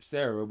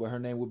Sarah, but her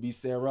name will be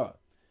Sarah.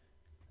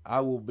 I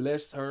will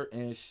bless her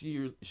and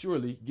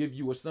surely give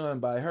you a son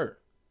by her.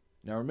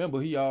 Now remember,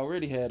 he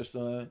already had a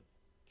son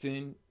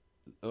 13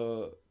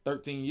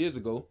 years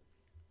ago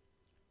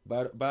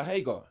by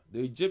Hagar,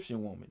 the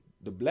Egyptian woman,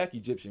 the black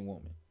Egyptian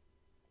woman.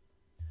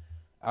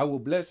 I will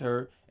bless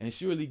her and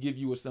surely give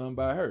you a son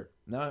by her.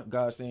 Now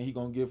God's saying he's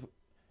going to give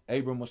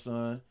Abram a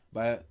son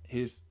by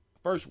his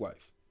first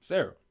wife,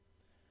 Sarah.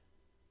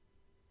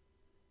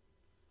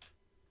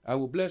 I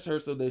will bless her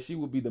so that she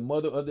will be the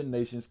mother of the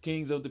nations.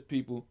 Kings of the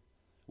people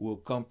will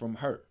come from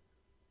her.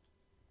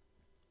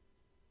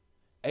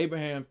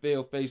 Abraham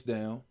fell face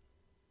down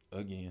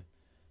again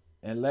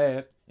and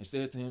laughed and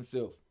said to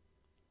himself,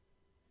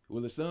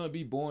 will a son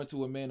be born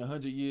to a man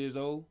 100 years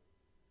old?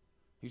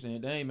 He's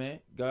saying, dang, man,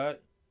 God.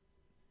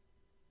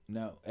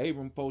 Now,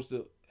 Abram supposed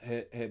to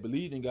had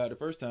believed in God the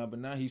first time, but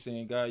now he's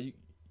saying, God,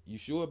 you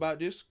sure about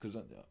this? Because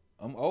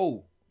I'm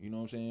old. You know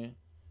what I'm saying?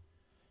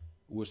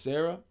 Will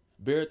Sarah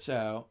bear a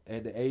child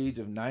at the age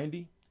of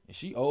 90? And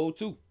she old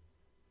too.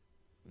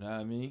 You know what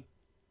I mean?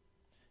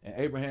 And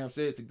Abraham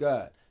said to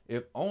God,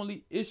 if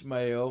only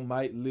Ishmael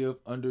might live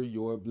under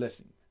your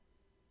blessing.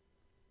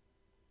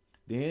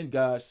 Then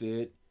God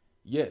said,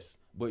 yes,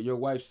 but your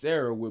wife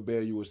Sarah will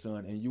bear you a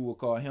son, and you will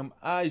call him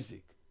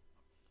Isaac.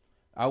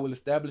 I will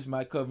establish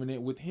my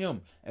covenant with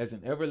him as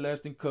an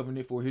everlasting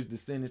covenant for his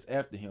descendants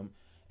after him.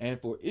 And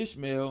for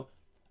Ishmael,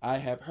 I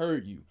have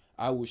heard you.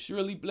 I will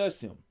surely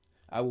bless him.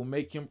 I will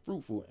make him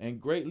fruitful and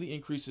greatly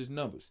increase his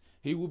numbers.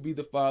 He will be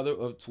the father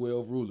of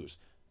 12 rulers,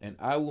 and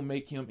I will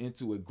make him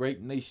into a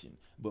great nation.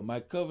 But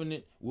my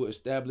covenant will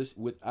establish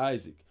with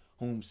Isaac,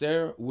 whom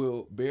Sarah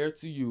will bear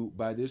to you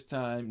by this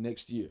time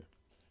next year.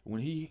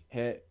 When he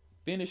had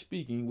finished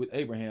speaking with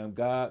Abraham,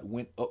 God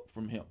went up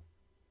from him.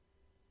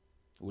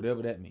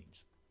 Whatever that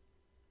means.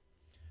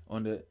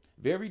 On the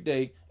very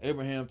day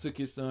Abraham took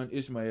his son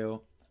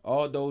Ishmael,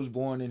 all those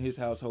born in his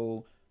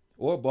household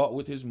or bought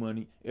with his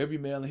money, every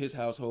male in his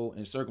household,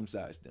 and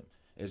circumcised them,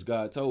 as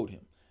God told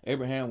him.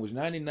 Abraham was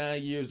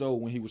 99 years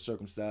old when he was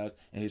circumcised,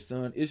 and his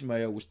son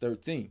Ishmael was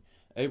 13.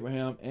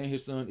 Abraham and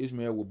his son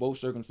Ishmael were both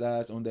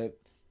circumcised on that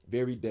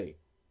very day.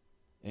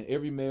 And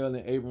every male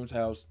in Abram's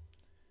house,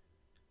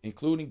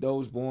 including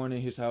those born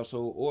in his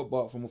household or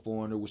bought from a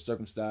foreigner, was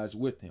circumcised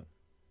with him.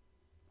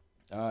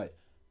 All right,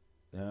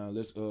 now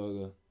let's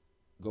go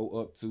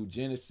up to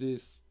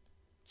Genesis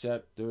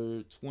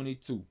chapter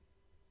 22.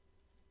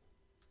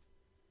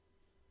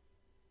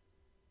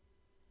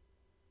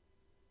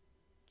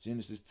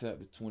 Genesis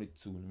chapter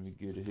 22. Let me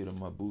get a hit of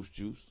my boost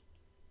juice.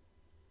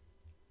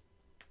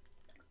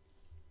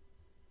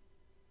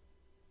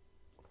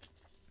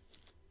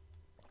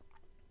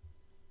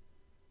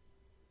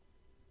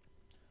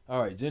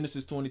 All right,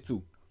 Genesis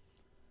 22.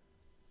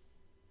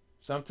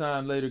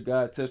 Sometime later,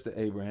 God tested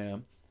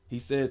Abraham. He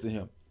said to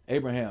him,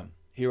 Abraham,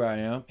 here I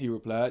am, he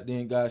replied.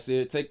 Then God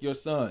said, take your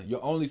son,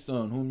 your only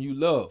son, whom you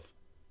love.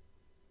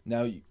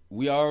 Now,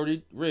 we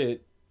already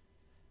read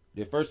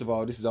that, first of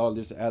all, this is all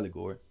just an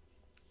allegory.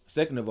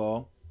 Second of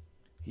all,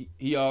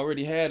 he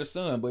already had a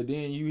son, but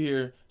then you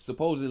hear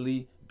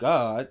supposedly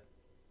God,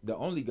 the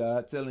only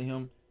God, telling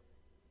him,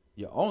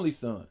 your only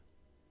son,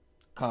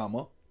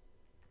 comma,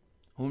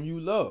 whom you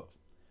love,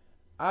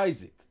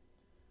 Isaac,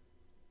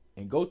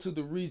 and go to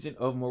the region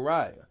of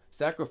Moriah,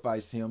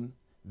 sacrifice him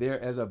there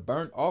as a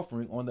burnt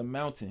offering on the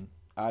mountain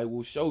I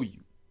will show you.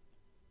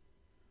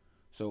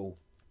 So,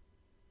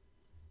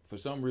 for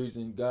some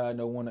reason, God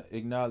don't want to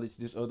acknowledge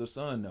this other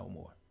son no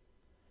more.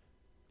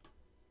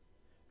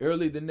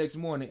 Early the next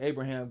morning,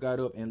 Abraham got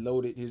up and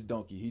loaded his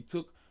donkey. He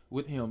took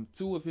with him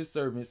 2 of his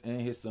servants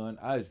and his son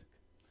Isaac.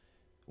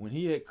 When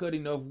he had cut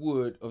enough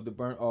wood of the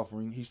burnt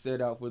offering, he set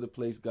out for the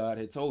place God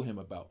had told him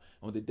about.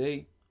 On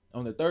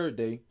the third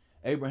day,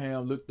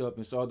 Abraham looked up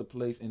and saw the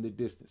place in the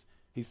distance.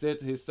 He said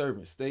to his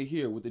servant, stay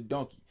here with the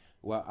donkey,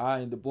 while I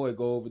and the boy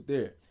go over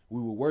there.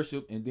 We will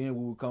worship, and then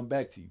we will come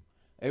back to you.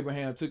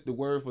 Abraham took the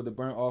word for the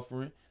burnt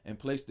offering and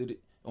placed it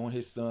on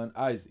his son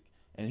Isaac,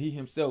 and he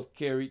himself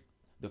carried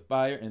the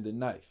fire and the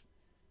knife.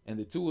 And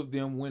the 2 of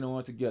them went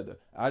on together.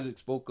 Isaac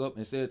spoke up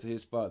and said to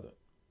his father,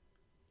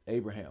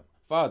 Abraham,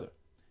 Father.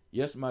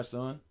 Yes, my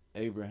son,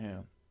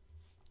 Abraham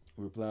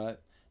replied.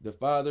 The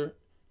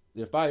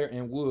fire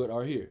and wood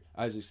are here,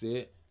 Isaac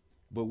said.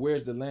 But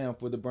where's the lamb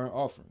for the burnt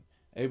offering?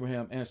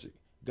 Abraham answered,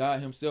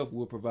 God himself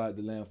will provide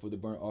the lamb for the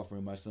burnt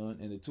offering, my son.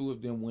 And the 2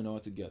 of them went on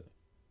together.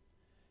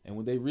 And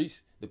when they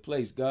reached the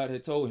place God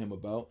had told him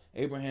about,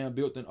 Abraham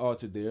built an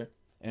altar there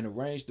and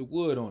arranged the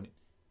wood on it.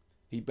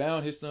 He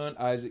bound his son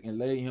Isaac and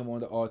laid him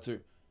on the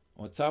altar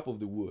on top of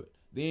the wood.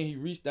 Then he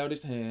reached out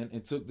his hand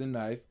and took the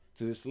knife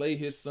to slay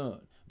his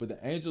son. But the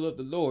angel of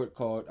the Lord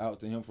called out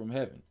to him from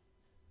heaven,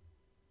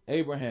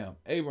 Abraham,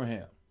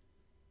 Abraham.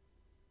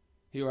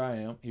 Here I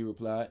am, he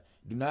replied.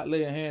 Do not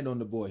lay a hand on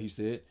the boy, he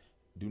said.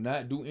 Do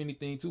not do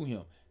anything to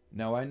him.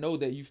 Now I know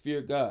that you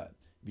fear God,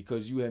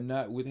 because you have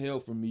not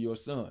withheld from me your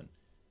son,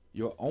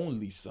 your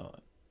only son.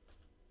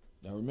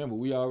 Now remember,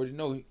 we already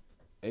know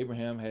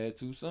Abraham had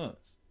 2 sons,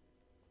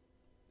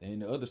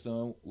 and the other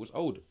son was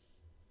older.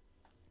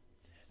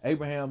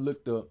 Abraham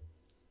looked up,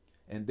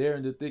 and there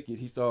in the thicket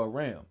he saw a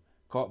ram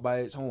caught by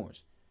its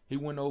horns. He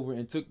went over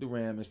and took the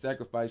ram and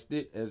sacrificed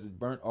it as a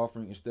burnt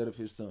offering instead of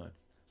his son.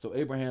 So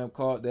Abraham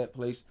called that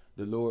place,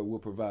 the Lord will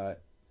provide.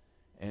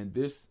 And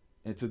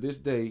to this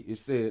day it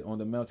said, on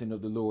the mountain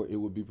of the Lord it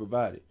will be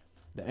provided.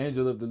 The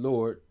angel of the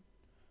Lord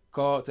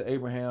called to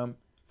Abraham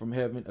from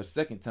heaven a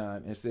second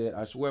time and said,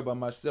 I swear by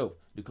myself,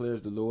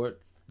 declares the Lord,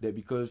 that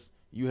because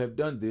you have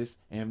done this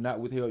and have not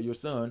withheld your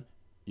son,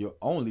 your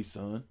only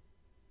son,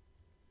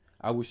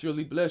 I will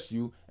surely bless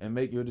you and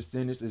make your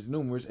descendants as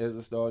numerous as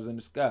the stars in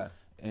the sky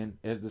and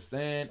as the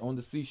sand on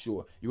the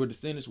seashore. Your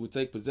descendants will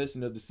take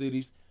possession of the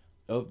cities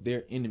of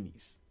their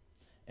enemies.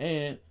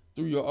 And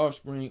through your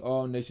offspring,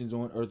 all nations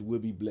on earth will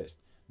be blessed,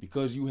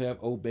 because you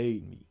have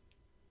obeyed me.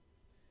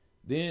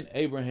 Then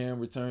Abraham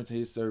returned to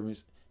his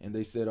servants, and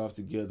they set off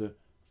together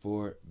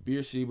for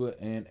Beersheba,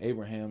 and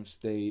Abraham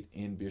stayed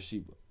in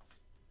Beersheba.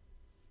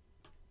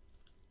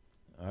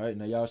 All right,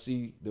 now y'all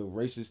see the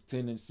racist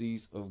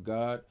tendencies of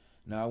God.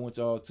 Now I want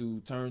y'all to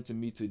turn to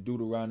me to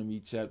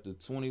Deuteronomy chapter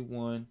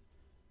 21,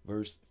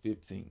 verse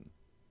 15.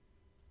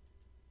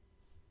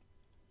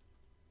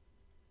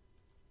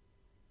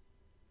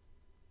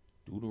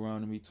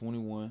 Deuteronomy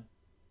 21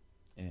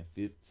 and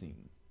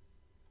 15.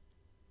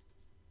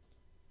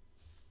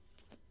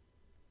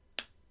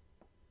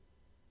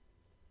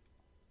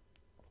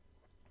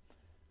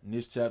 In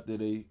this chapter,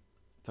 they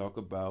talk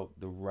about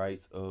the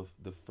rights of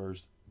the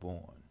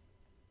firstborn.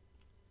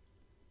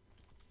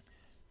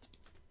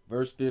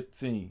 Verse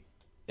 15.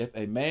 If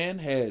a man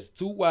has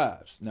 2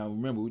 wives, now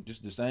remember, this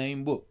is the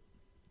same book.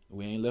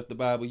 We ain't left the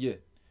Bible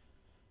yet.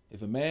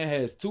 If a man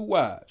has 2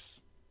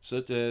 wives,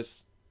 such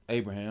as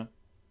Abraham,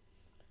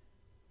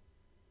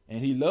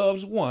 and he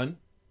loves one,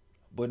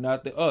 but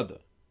not the other,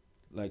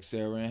 like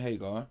Sarah and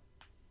Hagar,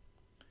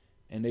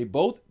 and they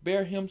both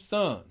bear him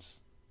sons.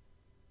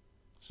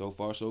 So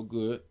far, so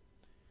good.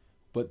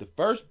 But the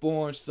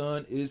firstborn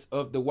son is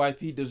of the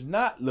wife he does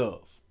not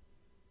love.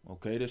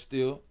 Okay, that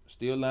still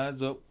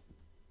lines up,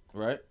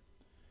 right?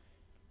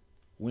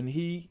 When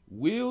he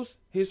wills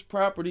his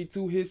property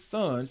to his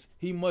sons,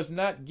 he must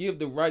not give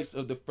the rights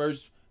of the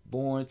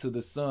firstborn to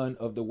the son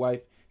of the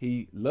wife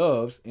he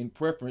loves in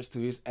preference to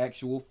his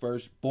actual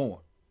firstborn.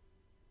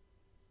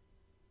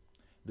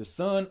 The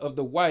son of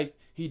the wife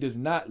he does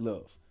not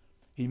love.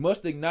 He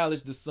must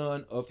acknowledge the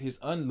son of his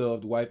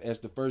unloved wife as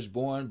the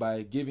firstborn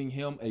by giving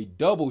him a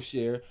double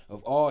share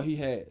of all he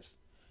has.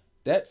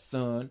 That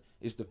son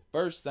is the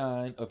first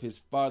sign of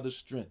his father's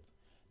strength.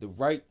 The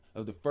right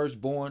of the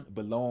firstborn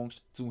belongs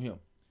to him.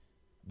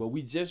 But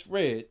we just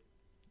read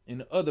in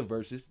the other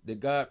verses that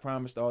God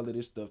promised all of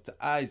this stuff to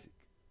Isaac.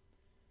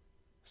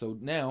 So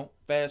now,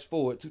 fast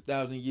forward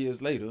 2,000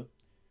 years later,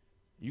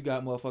 you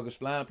got motherfuckers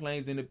flying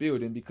planes in the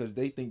building because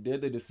they think they're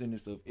the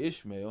descendants of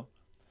Ishmael.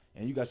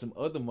 And you got some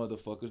other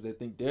motherfuckers that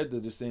think they're the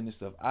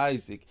descendants of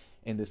Isaac.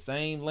 And the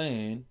same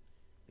land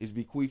is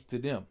bequeathed to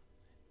them.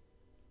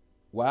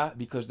 Why?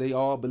 Because they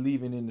all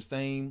believing in the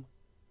same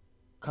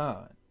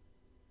Khan.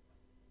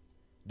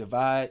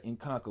 Divide and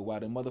conquer. While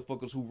the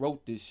motherfuckers who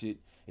wrote this shit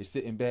is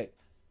sitting back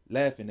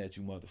laughing at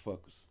you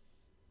motherfuckers.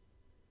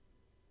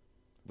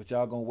 But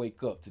y'all gonna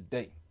wake up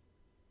today.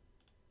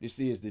 This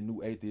is the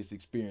New Atheist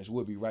Experience.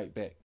 We'll be right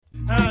back.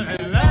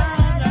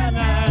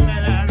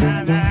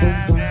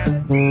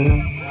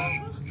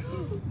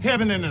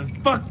 Heaven and earth,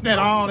 fuck that,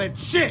 all that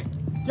shit.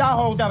 Y'all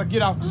hoes gotta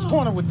get off this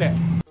corner with that.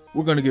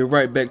 We're gonna get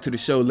right back to the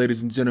show,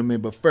 ladies and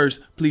gentlemen. But first,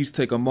 please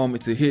take a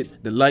moment to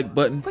hit the like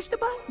button. Push the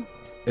button.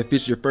 If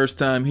it's your first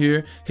time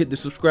here, hit the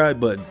subscribe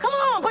button. Come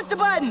on, push the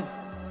button.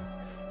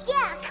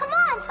 Yeah, come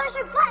on, push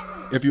your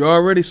button. If you're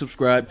already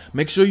subscribed,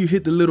 make sure you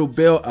hit the little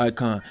bell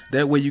icon.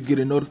 That way you get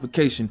a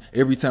notification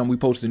every time we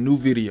post a new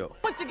video.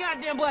 Push the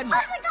goddamn button.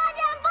 Push the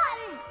goddamn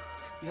button.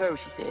 You heard what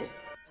she said.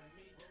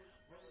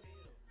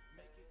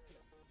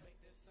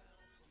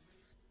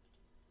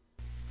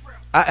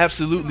 I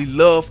absolutely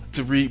love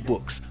to read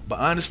books, but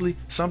honestly,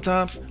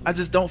 sometimes I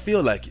just don't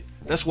feel like it.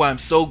 That's why I'm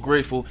so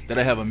grateful that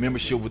I have a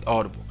membership with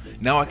Audible.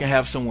 Now I can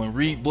have someone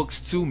read books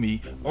to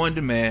me on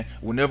demand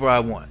whenever I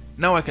want.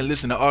 Now I can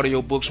listen to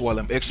audiobooks while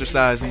I'm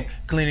exercising,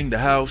 cleaning the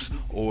house,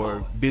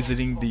 or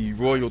visiting the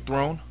royal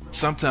throne.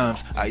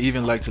 Sometimes I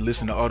even like to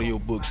listen to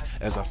audiobooks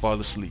as I fall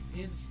asleep.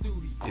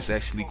 It's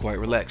actually quite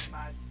relaxing.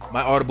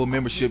 My Audible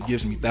membership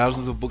gives me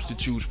thousands of books to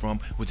choose from,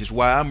 which is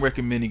why I'm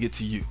recommending it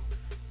to you.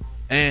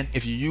 And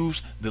if you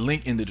use the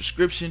link in the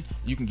description,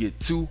 you can get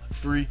 2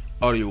 free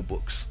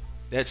audiobooks.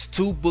 That's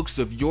 2 books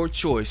of your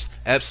choice,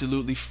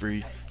 absolutely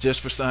free, just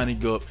for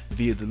signing up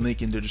via the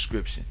link in the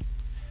description.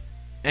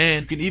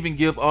 And you can even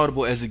give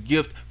Audible as a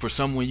gift for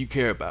someone you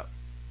care about.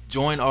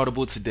 Join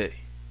Audible today.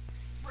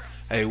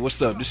 Hey,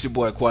 what's up? This is your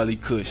boy Kweli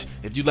Kush.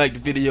 If you like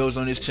the videos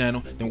on this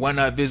channel, then why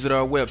not visit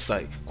our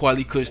website,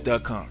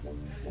 kwalikush.com.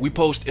 We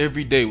post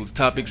every day with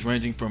topics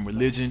ranging from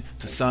religion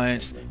to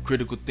science,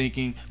 critical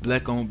thinking,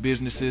 black-owned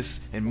businesses,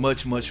 and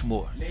much, much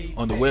more.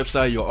 On the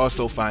website, you'll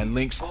also find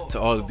links to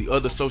all of the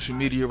other social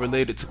media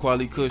related to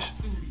Kweli Kush.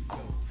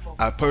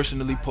 I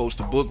personally post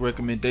a book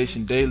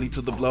recommendation daily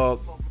to the blog,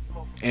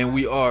 and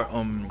we are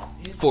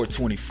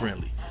 420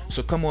 friendly.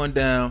 So come on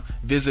down,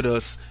 visit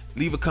us,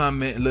 leave a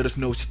comment, and let us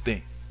know what you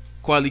think.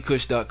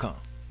 KwaliKush.com.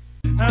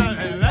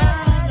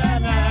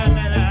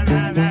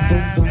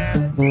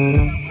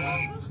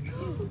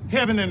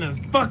 Heaven and earth,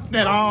 fuck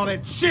that, all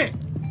that shit.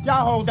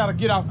 Y'all hoes gotta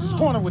get off this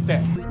corner with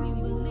that. When you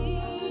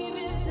believe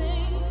in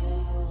things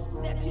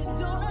that you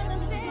don't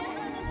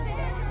understand,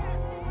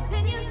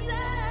 then you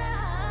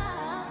suffer.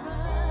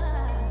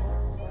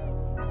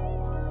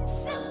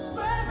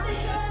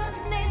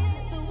 Superstition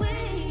is the way.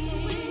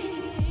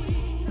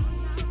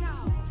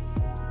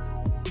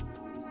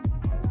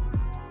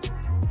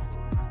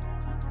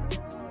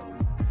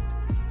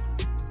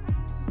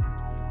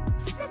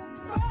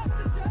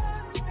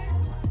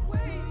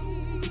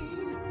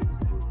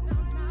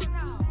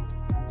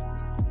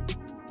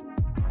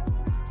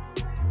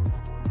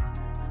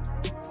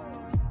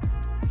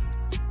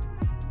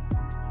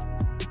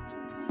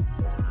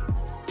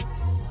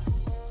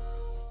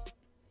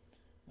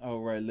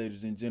 right,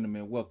 ladies and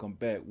gentlemen, welcome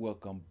back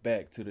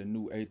to the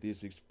New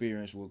Atheist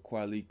Experience with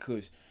Kweli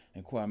Kush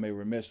and Kwame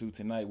Remesu.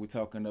 Tonight we're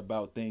talking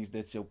about things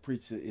that your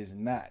preacher is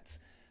not.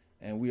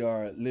 And we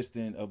are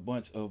listing a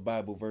bunch of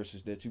Bible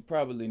verses that you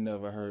probably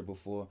never heard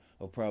before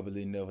or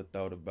probably never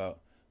thought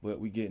about,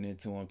 but we're getting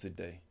into them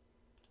today.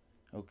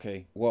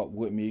 Okay, walk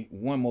with me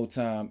one more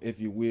time, if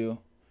you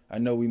will. I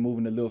know we're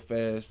moving a little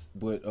fast,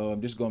 but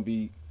this is going to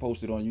be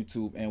posted on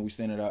YouTube, and we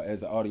send it out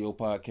as an audio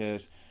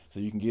podcast, so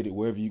you can get it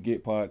wherever you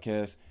get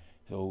podcasts.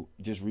 So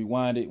just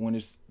rewind it when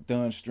it's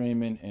done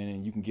streaming,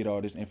 and you can get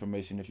all this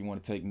information if you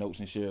want to take notes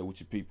and share it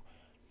with your people.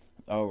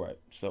 All right,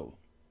 so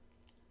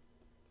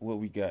what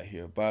we got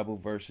here? Bible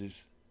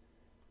verses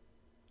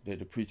that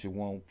the preacher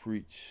won't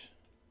preach.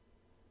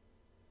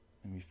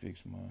 Let me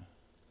fix my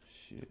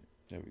shit.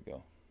 There we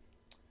go.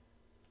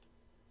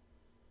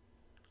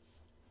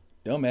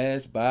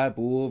 Dumbass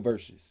Bible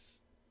verses.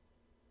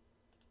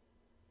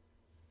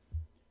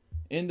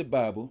 In the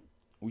Bible,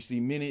 we see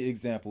many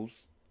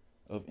examples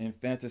of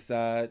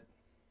infanticide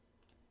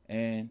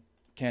and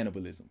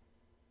cannibalism.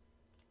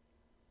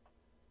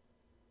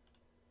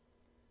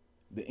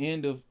 The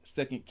end of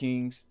 2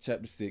 Kings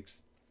chapter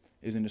 6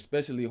 is an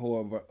especially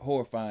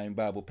horrifying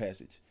Bible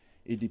passage.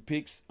 It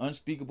depicts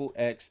unspeakable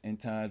acts in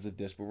times of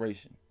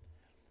desperation.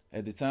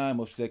 At the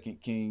time of 2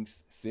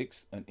 Kings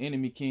 6, an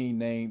enemy king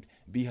named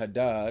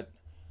Ben-Hadad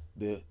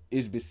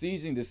is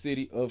besieging the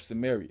city of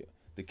Samaria,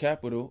 the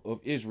capital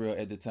of Israel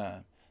at the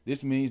time.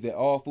 This means that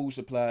all food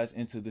supplies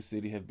into the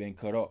city have been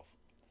cut off.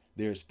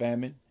 There is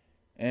famine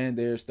and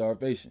there is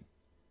starvation.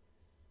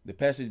 The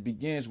passage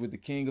begins with the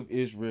king of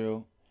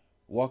Israel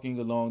walking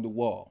along the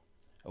wall.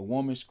 A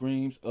woman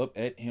screams up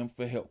at him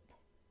for help.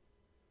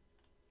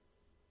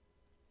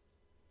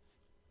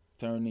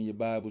 Turn in your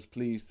Bibles,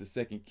 please, to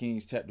 2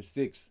 Kings chapter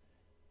 6,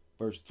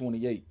 verse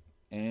 28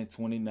 and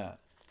 29.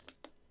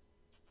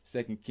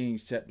 2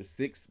 Kings chapter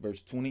 6,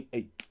 verse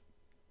 28.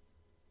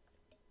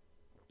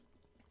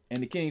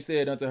 And the king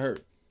said unto her,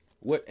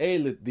 What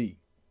aileth thee?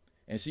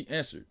 And she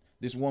answered,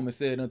 This woman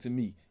said unto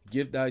me,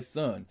 Give thy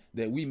son,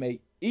 that we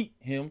may eat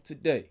him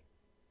today,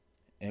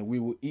 and we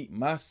will eat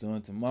my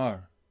son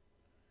tomorrow.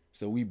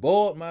 So we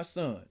boiled my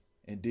son,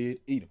 and did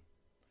eat him.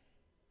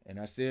 And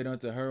I said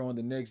unto her on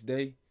the next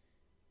day,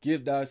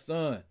 Give thy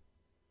son,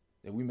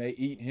 that we may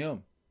eat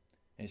him.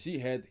 And she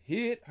had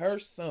hid her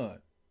son.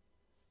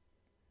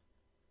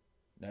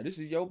 Now this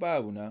is your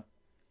Bible now.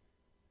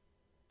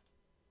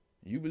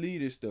 You believe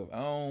this stuff. I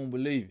don't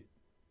believe it.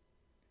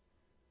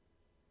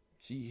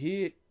 She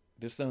hid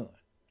the son.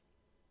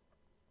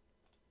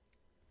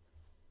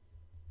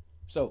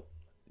 So,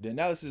 the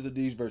analysis of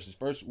these verses.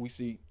 First, we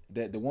see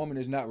that the woman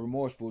is not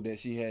remorseful that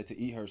she had to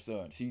eat her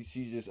son. She's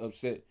just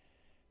upset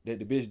that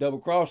the bitch double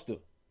crossed her.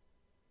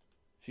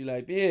 She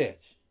like,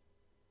 bitch,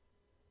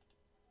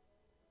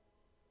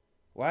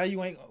 why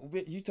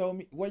you told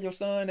me, where your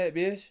son at,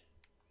 bitch?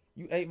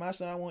 You ate my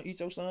son, I want to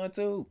eat your son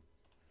too.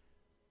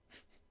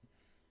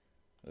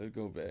 Let's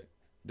go back.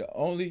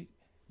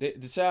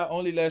 The child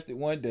only lasted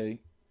one day.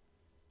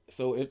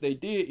 So if they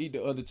did eat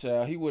the other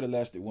child, he would have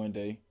lasted one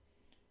day.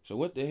 So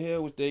what the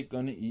hell was they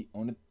gonna eat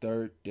on the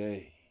third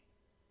day?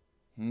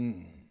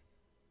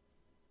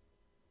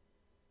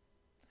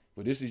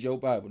 But this is your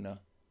Bible now.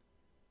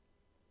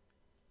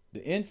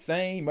 The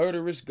insane,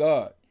 murderous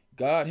God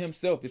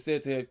himself is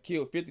said to have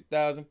killed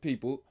 50,000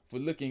 people for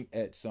looking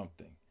at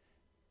something.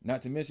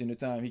 Not to mention the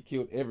time he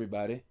killed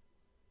everybody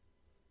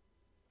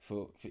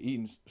for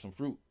eating some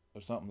fruit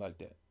or something like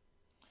that.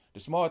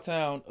 The small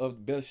town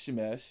of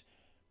Beth-Shemesh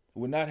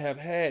would not have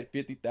had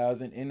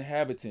 50,000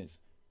 inhabitants.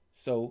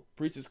 So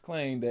preachers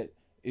claim that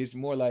it's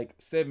more like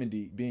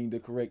 70 being the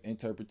correct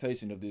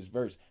interpretation of this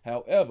verse.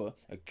 However,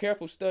 a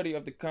careful study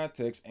of the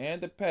context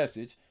and the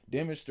passage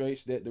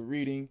demonstrates that the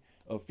reading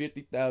of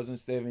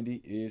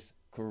 50,070 is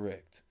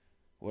correct.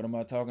 What am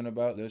I talking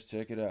about? Let's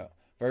check it out.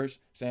 1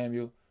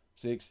 Samuel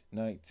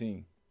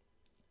 6:19.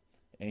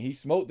 And he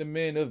smote the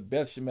men of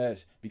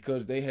Beth-Shemesh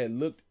because they had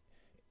looked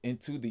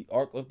into the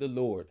ark of the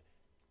Lord.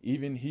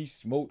 Even he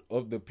smote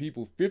of the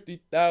people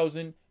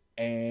 50,000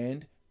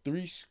 and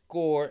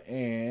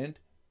 70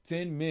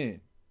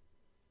 men.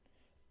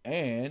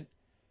 And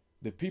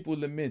the people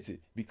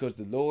lamented because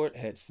the Lord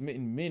had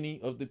smitten many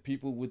of the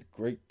people with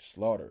great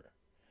slaughter.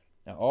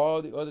 Now,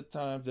 all the other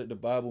times that the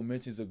Bible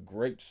mentions a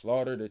great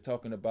slaughter, they're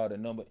talking about a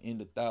number in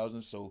the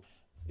thousands. So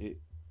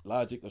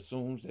logic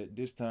assumes that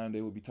this time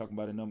they will be talking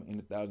about a number in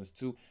the thousands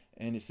too.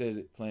 And it says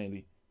it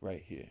plainly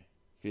right here.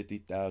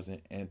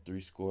 50,000 and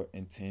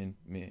 70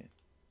 men.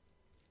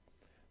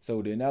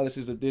 So the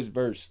analysis of this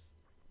verse,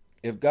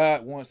 if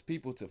God wants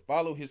people to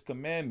follow his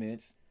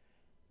commandments,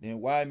 then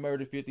why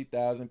murder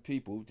 50,000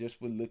 people just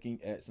for looking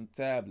at some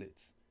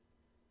tablets?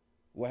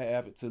 What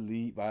happened to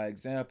lead by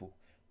example?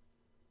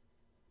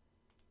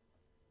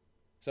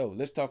 So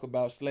let's talk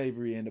about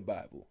slavery in the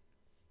Bible.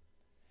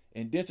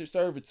 Indentured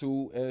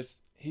servitude, as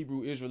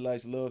Hebrew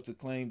Israelites love to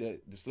claim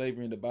that the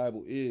slavery in the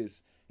Bible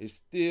is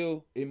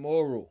still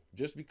immoral.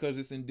 Just because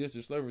it's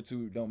indentured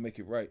servitude don't make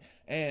it right.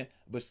 And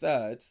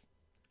besides,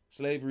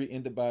 Slavery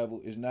in the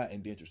Bible is not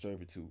indentured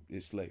servitude,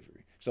 it's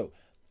slavery. So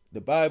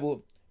the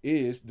Bible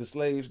is the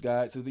slave's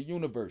guide to the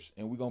universe,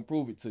 and we're going to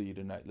prove it to you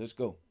tonight. Let's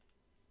go.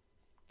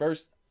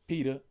 First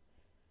Peter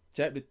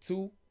chapter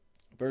 2,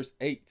 verse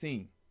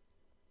 18.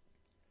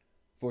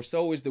 For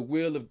so is the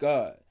will of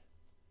God,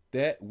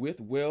 that with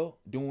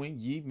well-doing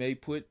ye may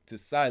put to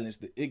silence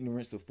the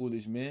ignorance of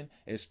foolish men,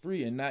 as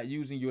free and not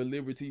using your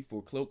liberty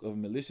for cloak of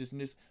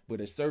maliciousness,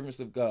 but as servants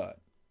of God.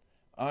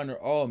 Honor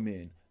all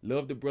men,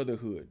 love the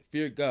brotherhood,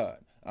 fear God,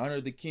 honor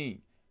the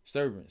king,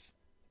 servants.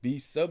 Be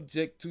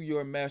subject to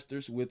your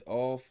masters with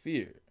all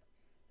fear,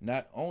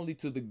 not only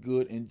to the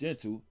good and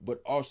gentle,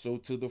 but also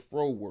to the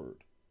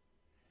froward.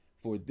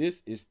 For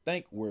this is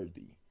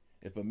thankworthy,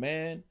 if a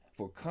man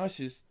for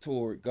conscience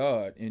toward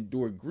God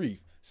endure grief,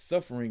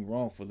 suffering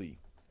wrongfully.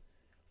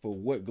 For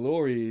what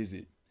glory is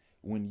it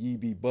when ye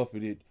be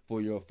buffeted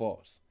for your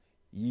faults?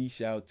 Ye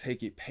shall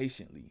take it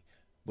patiently.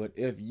 But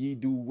if ye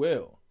do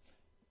well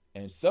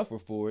and suffer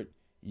for it,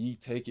 ye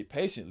take it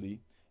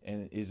patiently,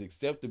 and is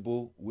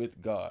acceptable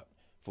with God.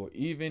 For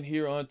even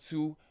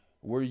hereunto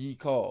were ye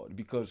called,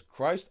 because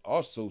Christ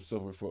also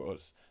suffered for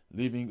us,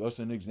 leaving us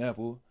an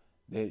example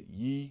that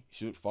ye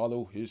should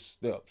follow his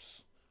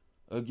steps.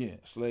 Again,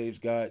 Slave's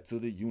Guide to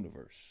the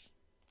Universe.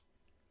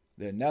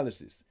 The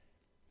analysis.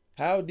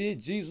 How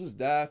did Jesus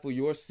die for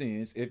your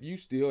sins if you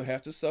still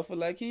have to suffer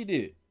like he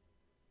did?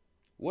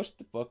 What's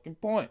the fucking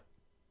point?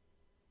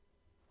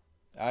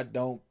 I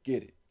don't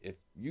get it. If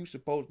you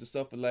supposed to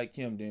suffer like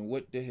him, then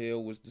what the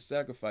hell was the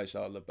sacrifice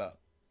all about?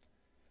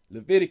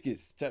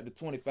 Leviticus chapter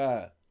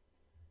 25.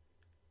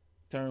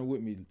 Turn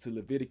with me to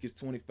Leviticus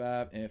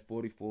 25 and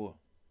 44.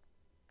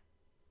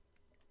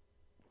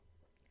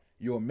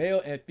 Your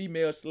male and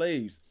female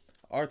slaves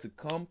are to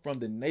come from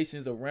the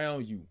nations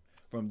around you.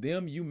 From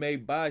them you may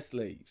buy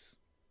slaves.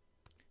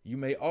 You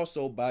may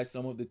also buy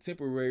some of the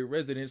temporary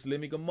residents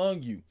living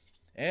among you,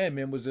 and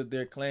members of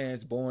their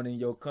clans born in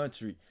your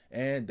country,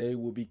 and they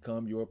will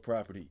become your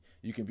property.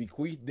 You can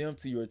bequeath them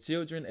to your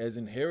children as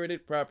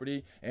inherited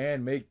property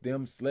and make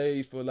them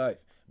slaves for life.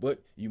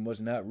 But you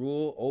must not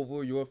rule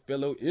over your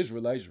fellow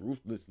Israelites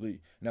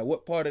ruthlessly. Now,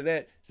 what part of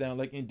that sound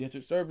like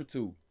indentured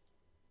servitude?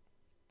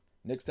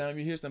 Next time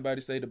you hear somebody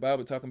say the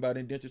Bible talking about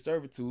indentured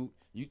servitude,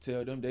 you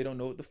tell them they don't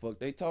know what the fuck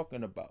they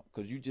talking about,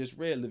 because you just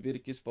read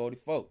Leviticus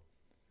 44. All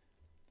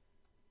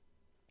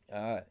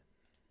right.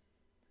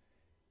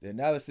 The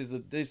analysis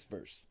of this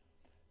verse.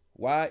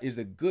 Why is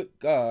a good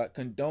God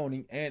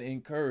condoning and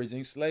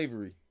encouraging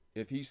slavery?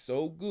 If he's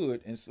so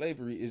good and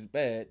slavery is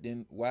bad,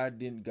 then why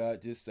didn't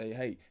God just say,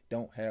 hey,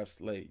 don't have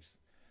slaves?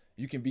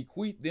 You can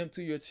bequeath them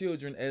to your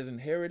children as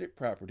inherited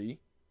property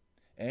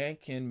and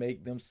can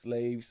make them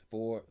slaves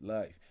for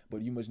life.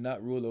 But you must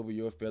not rule over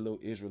your fellow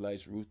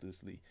Israelites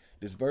ruthlessly.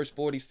 Does verse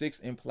 46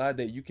 imply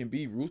that you can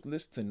be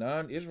ruthless to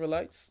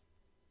non-Israelites?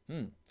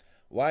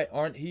 Why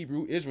aren't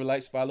Hebrew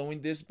Israelites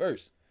following this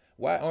verse?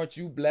 Why aren't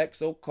you black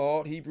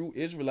so-called Hebrew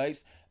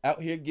Israelites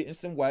out here getting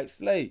some white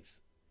slaves?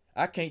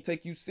 I can't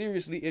take you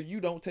seriously if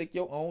you don't take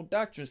your own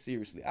doctrine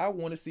seriously. I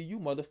want to see you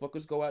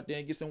motherfuckers go out there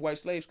and get some white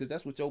slaves, because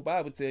that's what your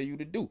Bible tell you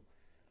to do.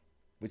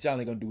 But y'all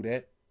ain't gonna do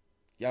that.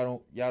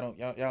 Y'all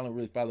don't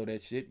really follow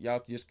that shit.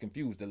 Y'all just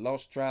confused. The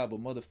lost tribe of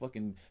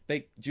motherfucking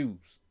fake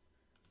Jews.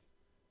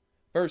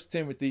 1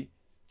 Timothy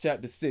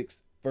chapter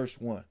 6, verse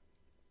 1.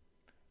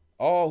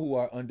 All who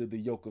are under the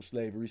yoke of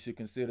slavery should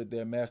consider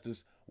their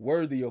masters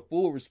worthy of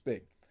full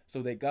respect,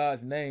 so that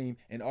God's name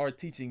and our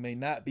teaching may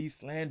not be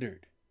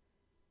slandered.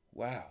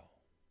 Wow.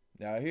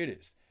 Now hear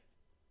this.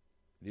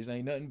 This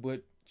ain't nothing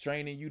but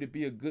training you to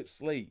be a good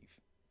slave.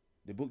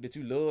 The book that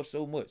you love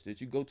so much, that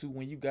you go to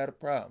when you got a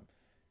problem,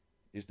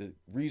 is the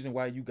reason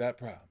why you got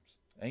problems.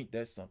 Ain't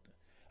that something?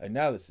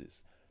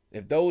 Analysis.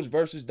 If those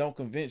verses don't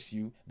convince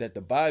you that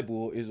the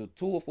Bible is a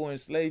tool for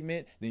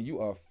enslavement, then you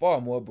are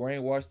far more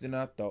brainwashed than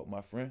I thought,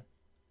 my friend.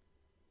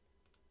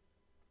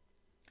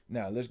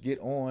 Now, let's get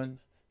on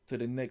to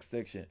the next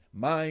section.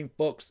 Mind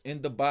fucks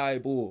in the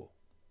Bible.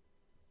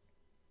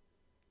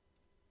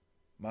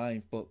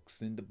 Mind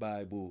fucks in the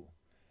Bible.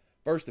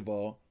 First of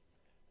all,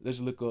 let's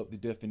look up the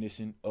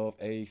definition of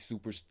a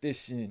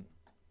superstition.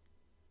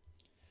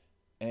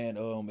 And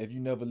if you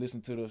never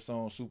listened to the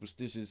song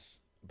Superstitious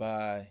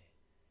by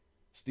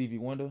Stevie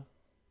Wonder,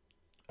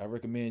 I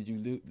recommend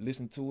you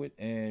listen to it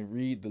and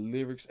read the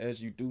lyrics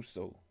as you do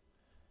so.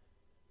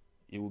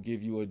 It will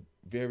give you a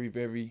very,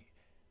 very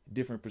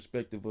different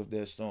perspective of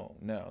that song.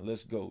 Now,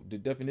 let's go. The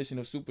definition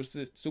of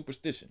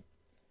superstition.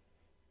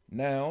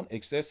 Noun,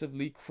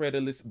 excessively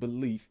credulous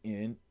belief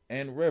in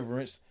and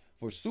reverence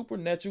for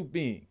supernatural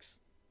beings.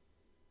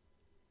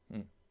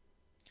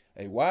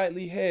 A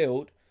widely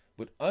held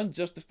but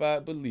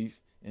unjustified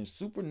belief in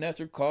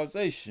supernatural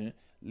causation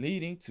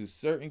leading to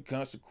certain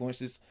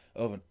consequences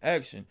of an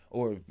action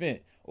or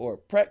event or a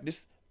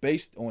practice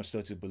based on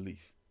such a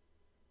belief.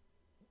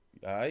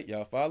 All right,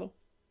 y'all follow?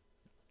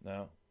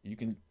 Now, you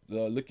can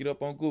look it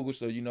up on Google,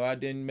 so you know I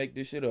didn't make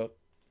this shit up.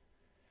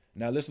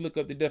 Now, let's look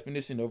up the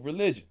definition of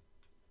religion.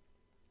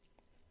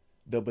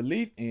 The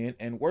belief in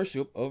and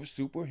worship of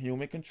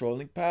superhuman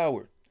controlling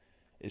power,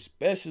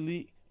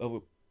 especially of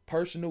a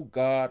personal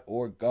God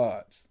or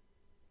gods,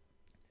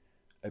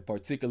 a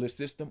particular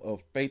system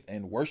of faith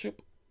and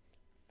worship,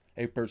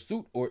 a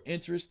pursuit or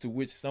interest to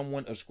which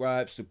someone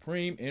ascribes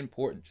supreme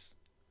importance.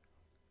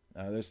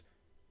 Now let's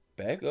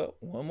back up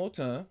one more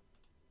time.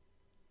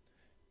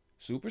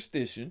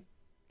 Superstition,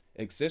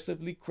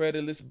 excessively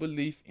credulous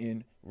belief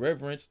in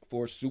reverence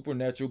for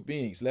supernatural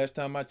beings. Last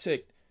time I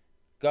checked,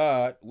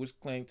 God was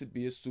claimed to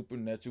be a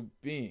supernatural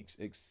being.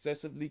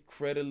 Excessively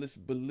credulous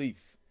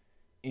belief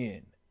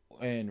in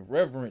and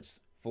reverence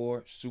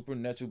for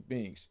supernatural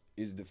beings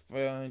is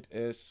defined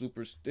as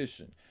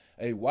superstition,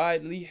 a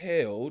widely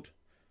held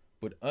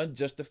but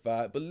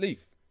unjustified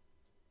belief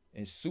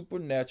in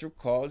supernatural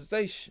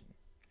causation.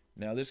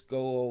 Now let's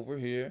go over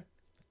here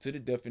to the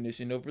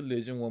definition of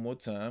religion one more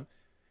time.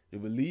 The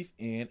belief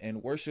in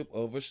and worship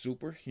of a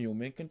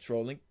superhuman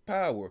controlling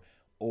power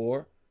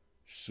or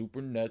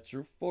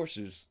supernatural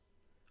forces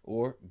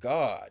or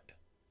God.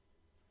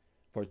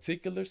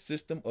 Particular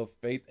system of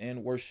faith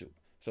and worship.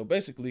 So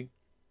basically,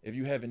 if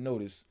you haven't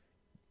noticed,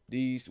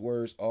 these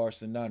words are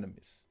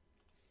synonymous.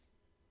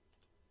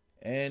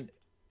 And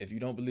if you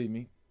don't believe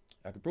me,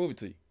 I can prove it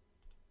to you.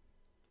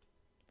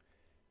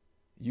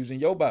 Using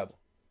your Bible,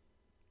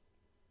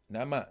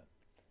 not mine.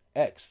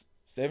 Acts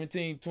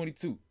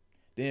 17:22.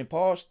 Then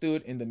Paul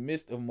stood in the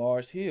midst of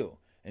Mars Hill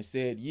and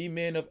said, Ye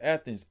men of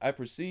Athens, I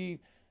perceive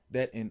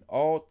that in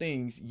all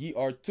things ye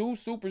are too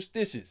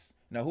superstitious.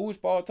 Now who is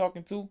Paul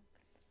talking to?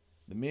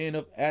 The men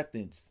of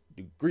Athens,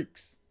 the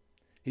Greeks.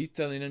 He's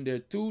telling them they're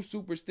too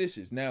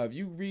superstitious. Now if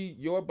you read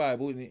your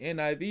Bible in the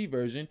NIV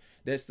version,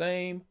 that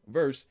same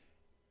verse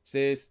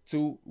says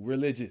too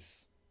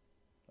religious.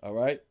 All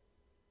right?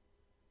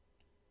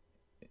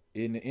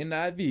 In the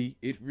NIV,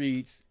 it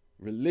reads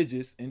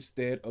religious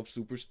instead of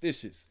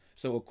superstitious.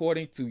 So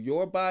according to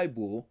your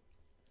Bible,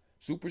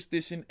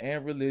 superstition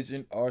and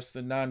religion are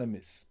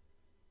synonymous.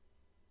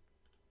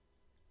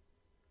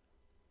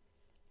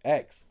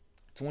 Acts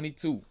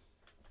 22.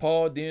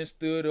 Paul then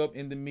stood up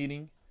in the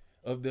meeting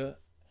of the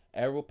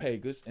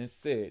Areopagus and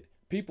said,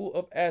 People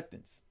of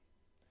Athens,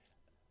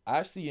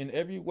 I see in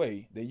every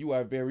way that you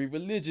are very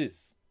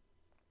religious.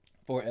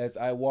 For as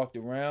I walked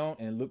around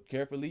and looked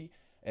carefully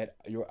at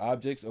your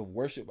objects of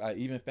worship, I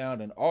even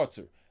found an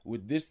altar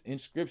with this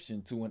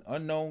inscription to an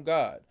unknown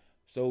God.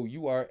 So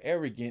you are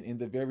arrogant in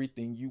the very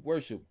thing you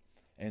worship.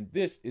 And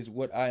this is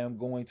what I am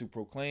going to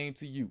proclaim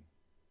to you.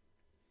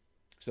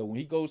 So when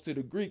he goes to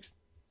the Greeks,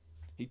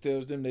 he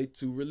tells them they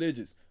too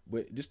religious.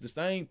 But this the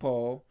same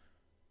Paul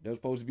that was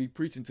supposed to be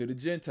preaching to the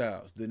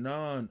Gentiles, the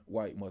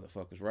non-white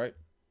motherfuckers, right?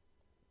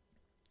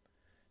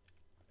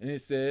 And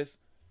it says,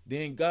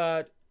 Then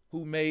God,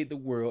 who made the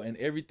world and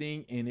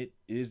everything in it,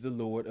 is the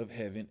Lord of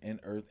heaven and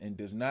earth, and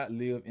does not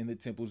live in the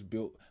temples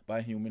built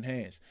by human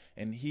hands.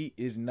 And he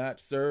is not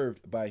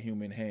served by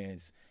human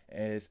hands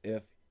as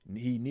if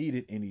he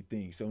needed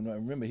anything. So now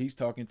remember, he's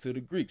talking to the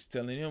Greeks,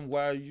 telling them,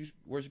 why are you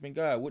worshiping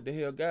God? What the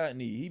hell God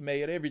need? He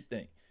made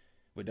everything.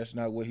 But that's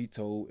not what he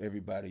told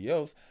everybody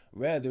else.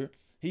 Rather,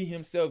 he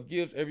himself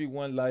gives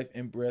everyone life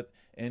and breath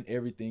and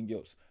everything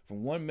else.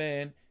 From one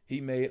man,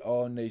 he made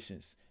all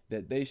nations,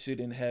 that they should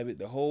inhabit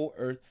the whole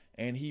earth,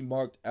 and he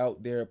marked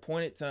out their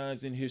appointed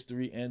times in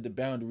history and the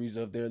boundaries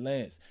of their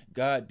lands.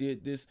 God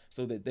did this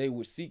so that they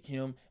would seek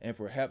him and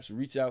perhaps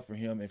reach out for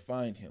him and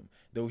find him,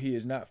 though he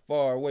is not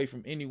far away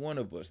from any one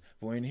of us.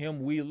 For in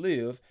him we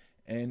live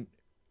and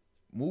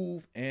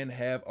move and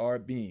have our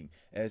being.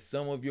 As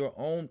some of your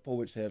own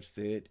poets have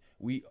said,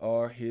 we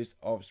are his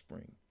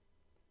offspring.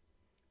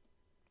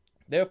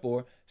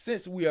 Therefore,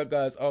 since we are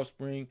God's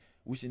offspring,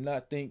 we should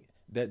not think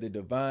that the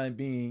divine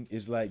being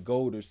is like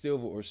gold or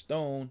silver or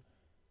stone,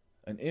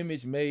 an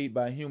image made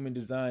by human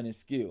design and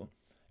skill.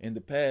 In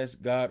the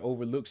past, God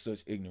overlooked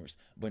such ignorance,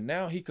 but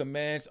now he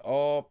commands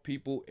all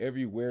people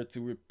everywhere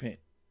to repent.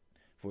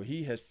 For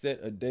he has set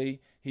a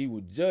day he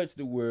will judge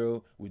the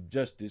world with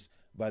justice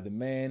by the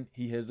man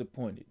he has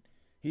appointed.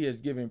 He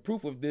has given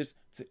proof of this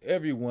to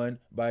everyone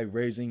by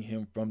raising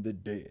him from the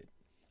dead.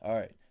 All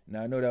right.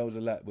 Now, I know that was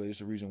a lot, but it's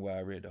the reason why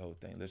I read the whole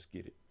thing. Let's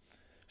get it.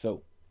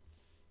 So,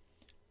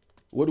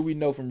 what do we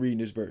know from reading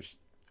this verse?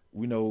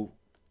 We know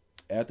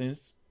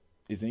Athens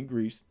is in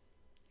Greece.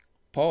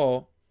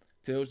 Paul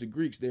tells the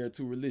Greeks they are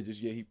too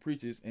religious, yet he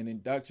preaches and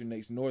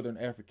indoctrinates northern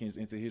Africans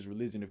into his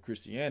religion of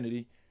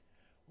Christianity.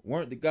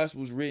 Weren't the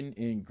Gospels written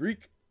in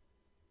Greek?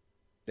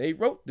 They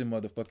wrote the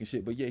motherfucking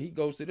shit, but yet he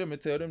goes to them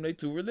and tell them they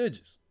too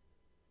religious.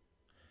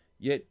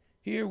 Yet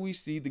here we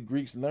see the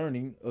Greeks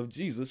learning of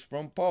Jesus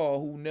from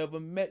Paul, who never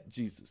met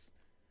Jesus.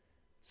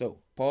 So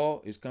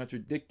Paul is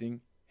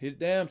contradicting his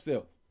damn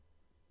self.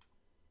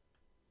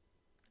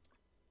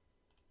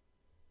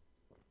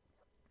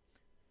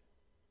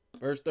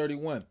 Verse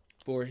 31,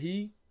 for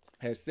he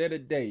has set a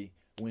day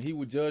when he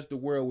will judge the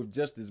world with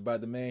justice by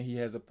the man he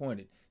has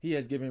appointed. He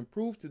has given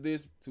proof to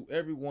this to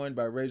everyone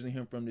by raising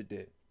him from the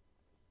dead.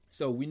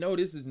 So we know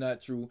this is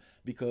not true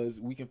because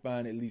we can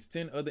find at least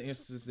 10 other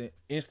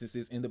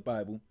instances in the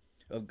Bible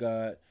of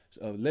God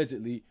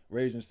allegedly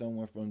raising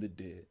someone from the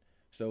dead.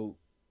 So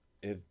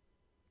if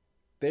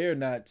they're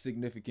not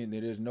significant,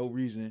 then there's no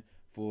reason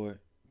for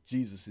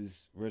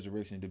Jesus's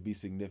resurrection to be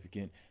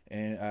significant.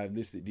 And I've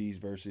listed these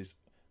verses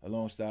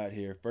alongside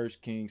here: 1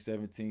 Kings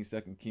 17,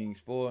 2 Kings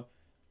 4,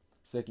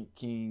 2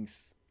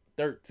 Kings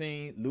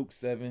 13, Luke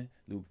 7,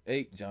 Luke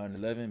 8, John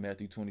 11,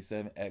 Matthew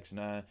 27, Acts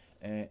 9,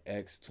 and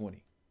Acts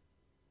 20.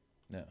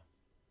 Now,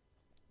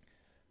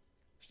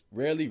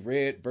 rarely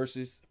read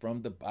verses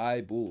from the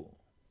Bible.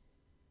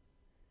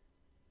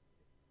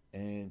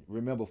 And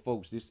remember,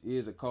 folks, this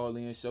is a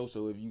call-in show,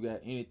 so if you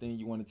got anything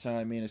you want to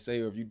chime in and say,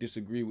 or if you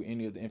disagree with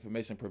any of the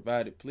information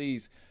provided,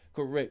 please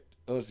correct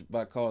us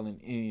by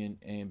calling in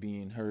and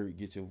being heard.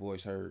 Get your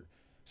voice heard.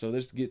 So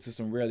let's get to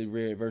some rarely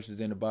read verses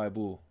in the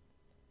Bible.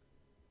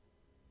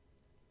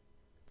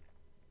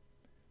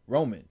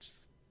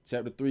 Romans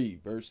chapter 3,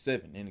 verse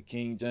 7 in the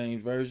King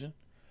James Version.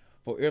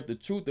 For if the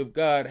truth of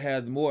God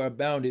hath more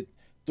abounded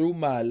through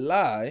my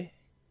lie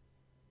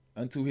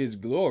unto his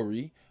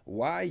glory,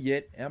 why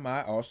yet am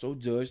I also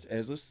judged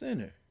as a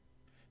sinner?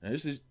 Now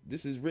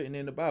this is written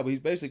in the Bible. He's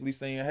basically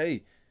saying,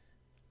 hey,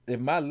 if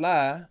my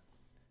lie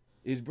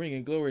is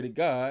bringing glory to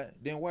God,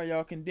 then why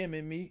y'all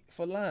condemning me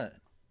for lying?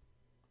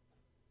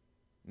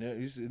 Now,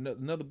 this is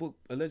another book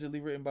allegedly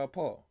written by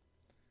Paul.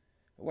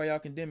 Why y'all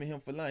condemning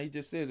him for lying? He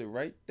just says it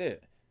right there.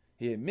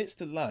 He admits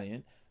to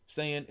lying,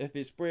 saying if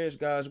it spreads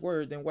God's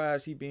word, then why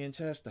is he being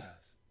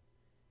chastised?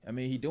 I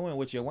mean, he doing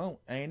what you want,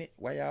 ain't it?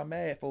 Why y'all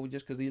mad for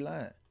just because he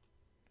lying?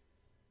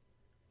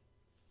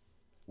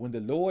 When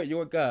the Lord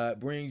your God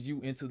brings you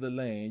into the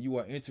land you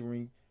are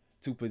entering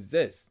to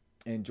possess,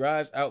 and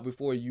drives out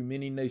before you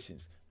many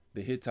nations,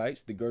 the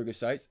Hittites, the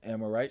Girgashites,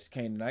 Amorites,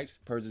 Canaanites,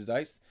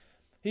 Perizzites,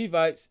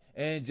 Hivites,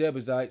 and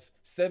Jebusites,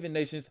 7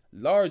 nations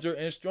larger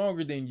and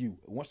stronger than you.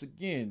 Once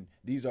again,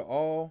 these are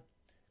all,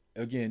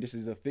 again, this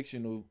is a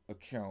fictional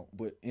account,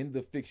 but in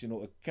the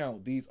fictional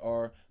account, these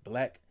are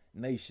black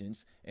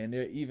nations, and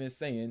they're even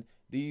saying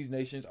these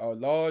nations are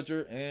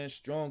larger and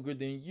stronger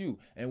than you.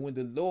 And when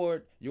the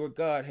Lord your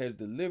God has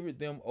delivered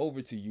them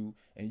over to you,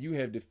 and you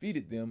have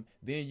defeated them,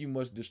 then you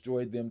must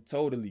destroy them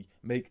totally.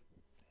 Make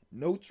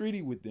no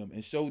treaty with them,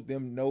 and show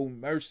them no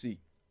mercy.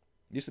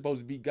 You're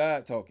supposed to be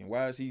God talking.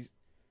 Why is he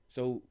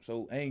so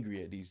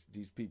angry at these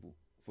people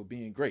for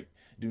being great?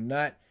 Do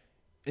not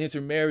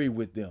intermarry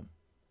with them.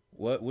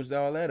 What was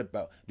all that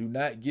about? Do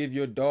not give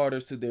your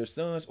daughters to their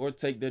sons, or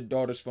take their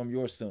daughters from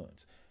your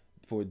sons,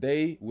 for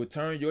they will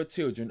turn your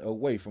children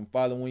away from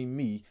following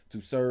me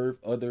to serve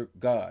other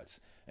gods,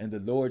 and the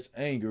Lord's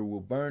anger will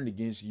burn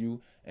against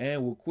you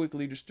and will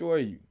quickly destroy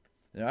you.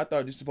 Now, I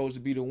thought this was supposed to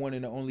be the one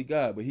and the only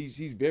God, but he's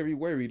very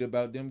worried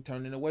about them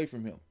turning away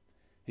from him.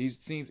 He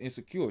seems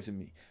insecure to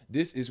me.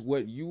 This is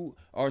what you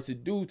are to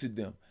do to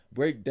them: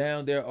 break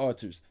down their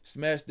altars,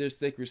 smash their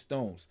sacred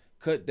stones,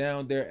 cut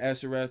down their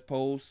Asherah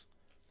poles,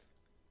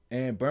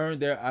 and burn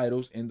their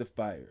idols in the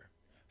fire.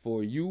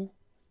 For you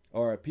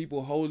are a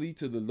people holy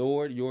to the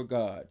Lord your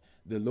God.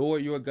 The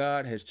Lord your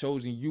God has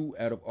chosen you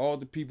out of all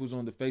the peoples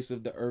on the face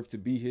of the earth to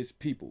be his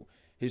people,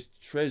 his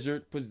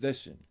treasured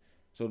possession.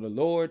 So the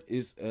Lord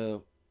is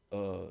a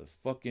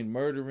fucking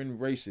murdering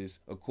racist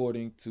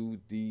according to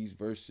these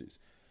verses.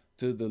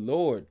 The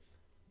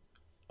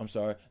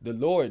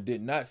Lord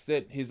did not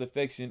set his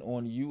affection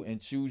on you and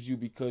choose you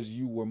because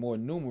you were more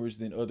numerous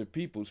than other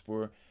peoples,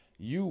 for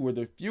you were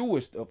the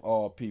fewest of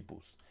all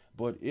peoples.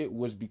 But it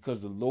was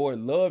because the Lord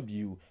loved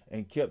you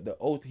and kept the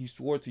oath he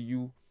swore to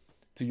you,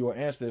 to your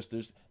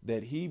ancestors,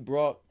 that he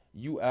brought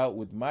you out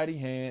with mighty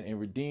hand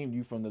and redeemed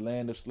you from the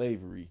land of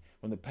slavery,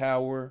 from the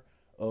power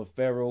of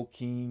Pharaoh,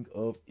 king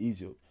of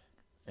Egypt.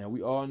 And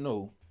we all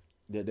know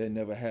that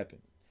never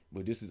happened.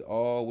 But this is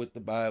all what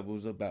the Bible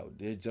is about.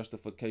 Their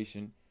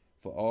justification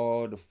for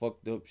all the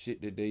fucked up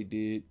shit that they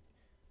did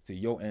to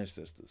your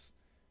ancestors.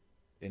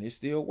 And it's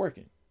still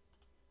working.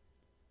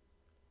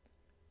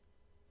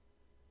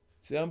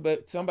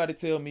 Somebody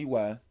tell me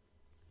why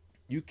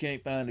you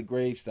can't find a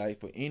gravesite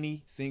for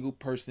any single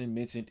person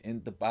mentioned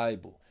in the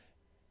Bible.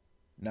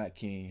 Not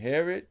King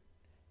Herod,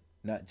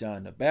 not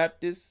John the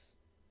Baptist,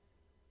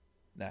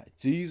 not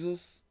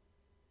Jesus,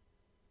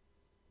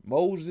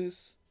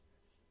 Moses.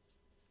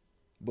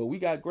 But we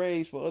got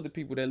graves for other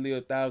people that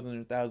lived thousands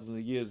and thousands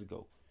of years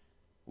ago.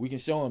 We can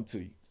show them to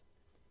you.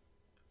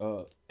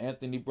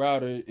 Anthony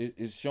Browder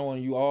is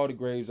showing you all the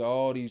graves of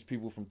all these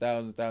people from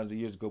thousands and thousands of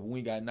years ago, but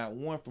we got not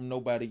one from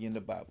nobody in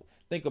the Bible.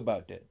 Think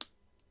about that.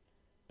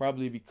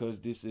 Probably because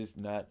this is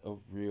not a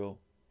real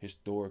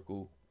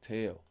historical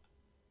tale.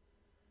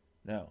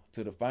 Now,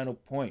 to the final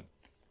point.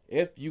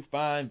 If you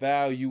find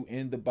value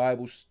in the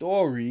Bible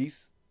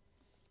stories,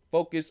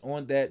 focus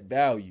on that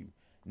value,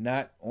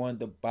 not on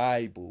the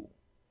Bible.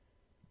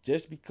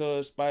 Just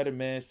because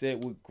Spider-Man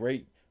said with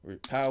great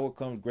power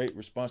comes great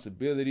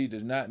responsibility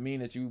does not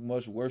mean that you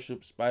must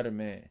worship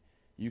Spider-Man.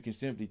 You can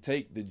simply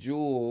take the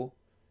jewel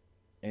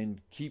and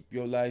keep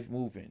your life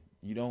moving.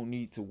 You don't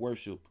need to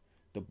worship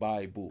the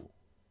Bible.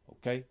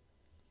 Okay?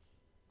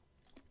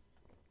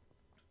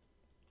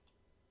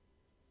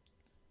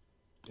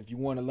 If you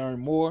want to learn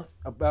more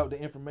about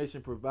the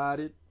information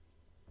provided,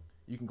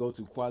 you can go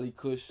to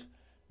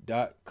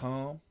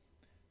qualikush.com.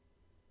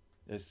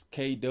 That's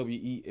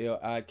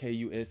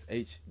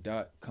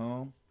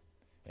KWELIKUSH.com.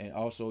 And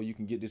also, you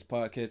can get this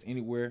podcast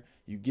anywhere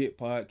you get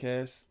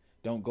podcasts.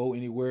 Don't go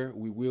anywhere.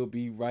 We will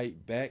be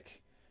right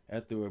back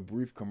after a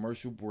brief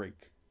commercial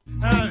break.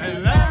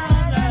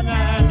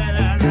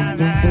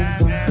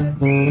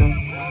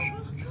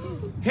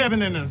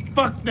 Heaven and earth,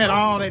 fuck that,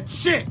 all that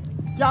shit.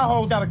 Y'all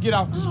hoes gotta get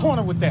off this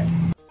corner with that.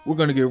 We're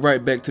going to get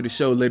right back to the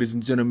show, ladies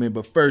and gentlemen.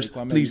 But first,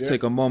 please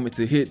take a moment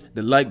to hit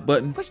the like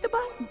button. Push the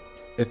button.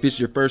 If it's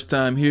your first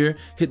time here,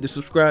 hit the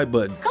subscribe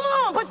button. Come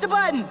on, push the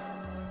button.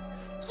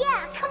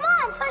 Yeah, come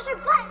on, push your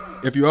button.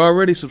 If you're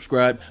already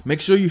subscribed,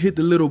 make sure you hit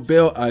the little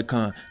bell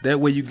icon. That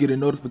way you get a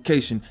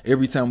notification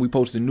every time we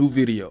post a new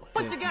video.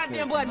 Push the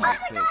goddamn button. Push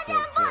the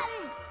goddamn button.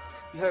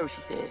 You heard what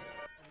she said.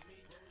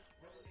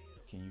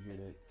 Can you hear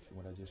that?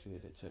 What I just said,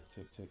 that check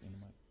in the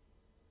mic.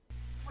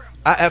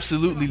 I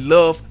absolutely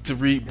love to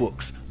read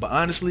books, but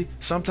honestly,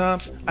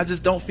 sometimes I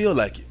just don't feel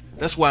like it.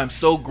 That's why I'm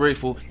so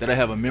grateful that I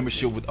have a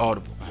membership with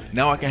Audible.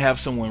 Now I can have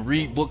someone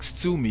read books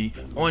to me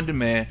on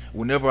demand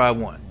whenever I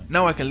want.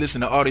 Now I can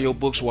listen to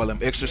audiobooks while I'm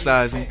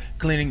exercising,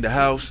 cleaning the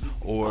house,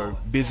 or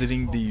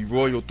visiting the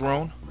royal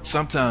throne.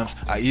 Sometimes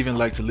I even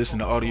like to listen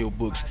to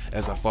audiobooks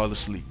as I fall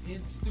asleep.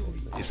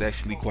 It's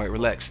actually quite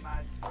relaxing.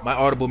 My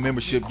Audible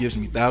membership gives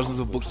me thousands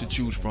of books to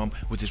choose from,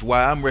 which is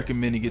why I'm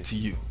recommending it to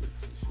you.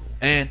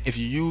 And if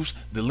you use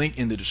the link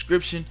in the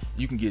description,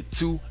 you can get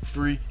 2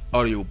 free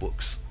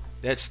audiobooks.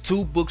 That's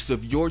 2 books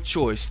of your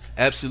choice,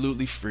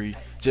 absolutely free,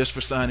 just for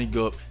signing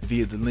up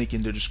via the link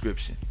in the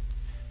description.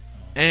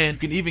 And you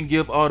can even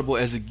give Audible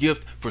as a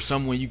gift for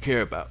someone you care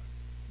about.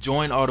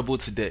 Join Audible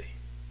today.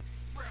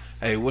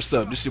 Hey, what's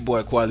up? This is your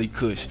boy Kweli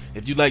Kush.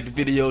 If you like the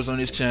videos on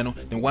this channel,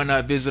 then why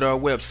not visit our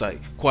website,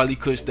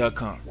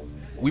 QualiKush.com.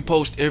 We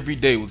post every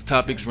day with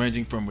topics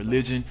ranging from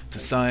religion to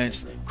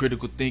science,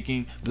 critical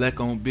thinking,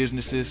 black-owned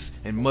businesses,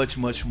 and much,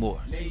 much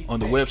more. On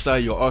the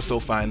website, you'll also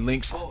find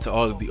links to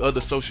all of the other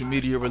social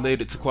media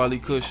related to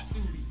Kweli Kush.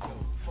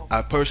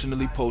 I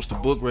personally post a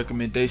book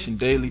recommendation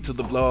daily to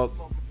the blog,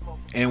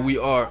 and we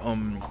are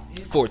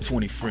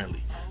 420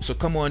 friendly. So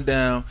come on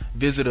down,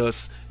 visit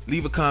us,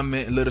 leave a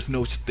comment, and let us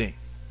know what you think.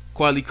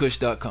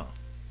 QualiKush.com.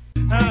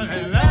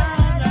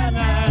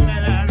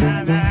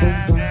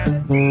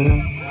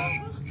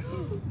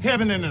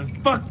 Heaven and earth,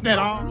 fuck that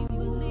all. You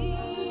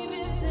believe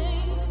in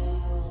things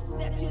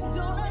that you don't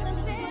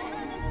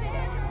understand,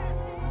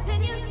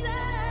 then you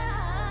suffer.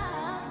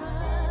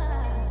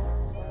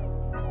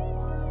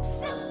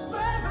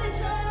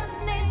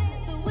 Superstition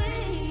is the way.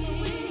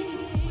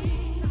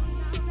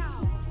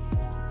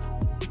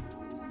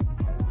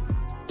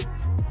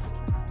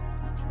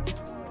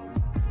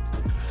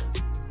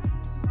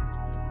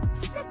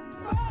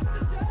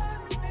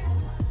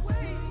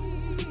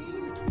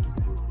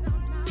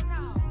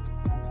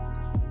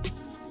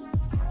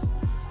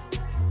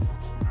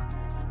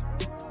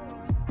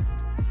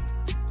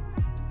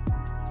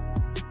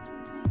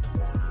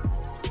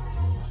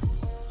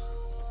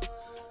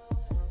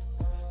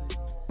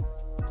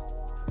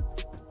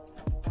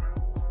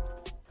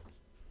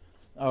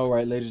 All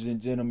right, ladies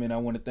and gentlemen, I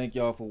want to thank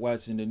y'all for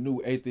watching the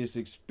New Atheist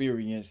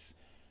Experience.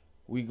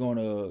 We're going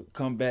to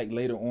come back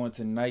later on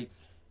tonight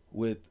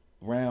with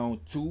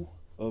round 2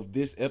 of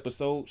this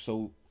episode.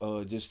 So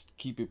just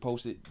keep it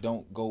posted.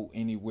 Don't go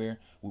anywhere.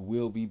 We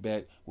will be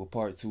back with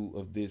part 2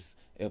 of this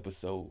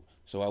episode.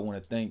 So I want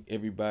to thank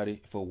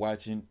everybody for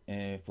watching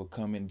and for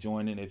coming,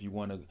 joining. If you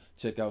want to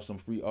check out some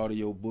free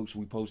audio books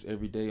we post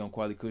every day on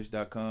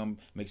QualiKush.com,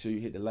 make sure you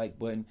hit the like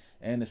button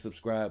and the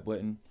subscribe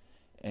button.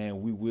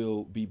 And we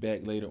will be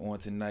back later on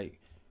tonight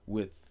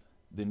with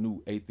the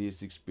New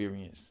Atheist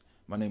Experience.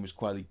 My name is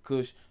Kweli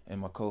Kush,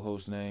 and my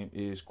co-host name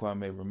is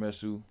Kwame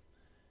Remesu.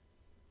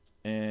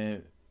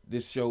 And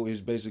this show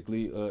is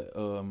basically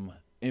a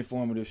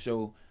informative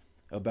show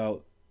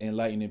about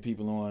enlightening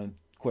people on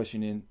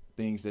questioning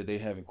things that they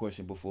haven't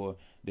questioned before,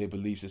 their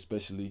beliefs,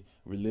 especially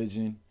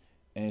religion,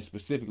 and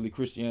specifically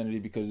Christianity,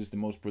 because it's the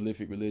most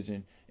prolific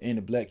religion in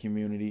the black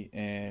community.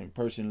 And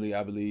personally,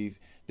 I believe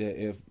that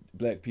if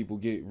black people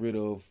get rid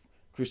of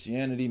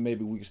Christianity,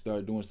 maybe we can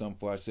start doing something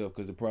for ourselves,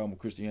 because the problem with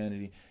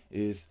Christianity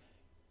is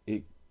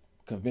it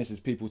convinces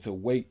people to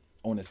wait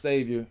on a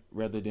savior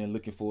rather than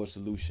looking for a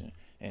solution.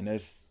 And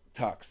that's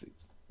toxic,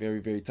 very,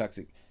 very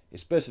toxic,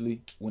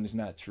 especially when it's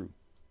not true.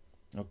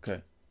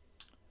 Okay,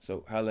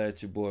 so holla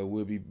at your boy.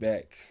 We'll be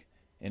back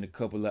in a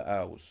couple of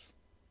hours.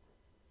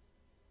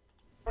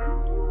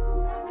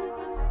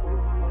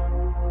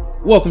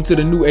 Welcome to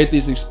the New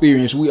Atheist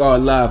Experience. We are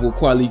live with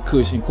Kweli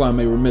Kush and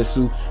Kwame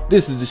Remesu.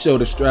 This is the show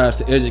that strives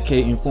to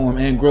educate, inform,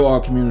 and grow our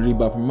community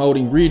by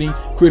promoting reading,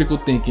 critical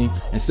thinking,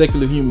 and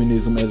secular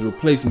humanism as a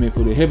replacement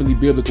for the heavily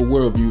biblical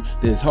worldview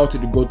that has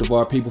halted the growth of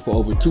our people for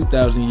over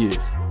 2,000 years.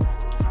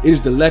 It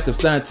is the lack of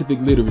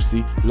scientific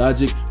literacy,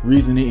 logic,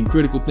 reasoning, and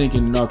critical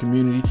thinking in our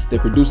community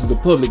that produces a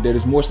public that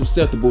is more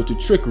susceptible to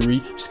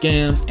trickery,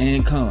 scams,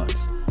 and cons.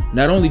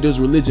 Not only does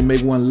religion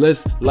make one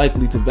less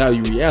likely to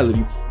value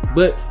reality,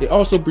 but it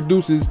also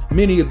produces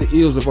many of the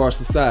ills of our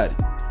society: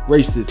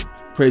 racism,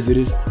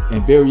 prejudice,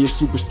 and various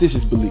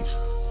superstitious beliefs.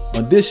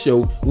 On this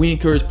show, we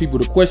encourage people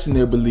to question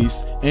their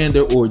beliefs and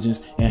their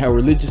origins and how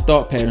religious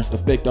thought patterns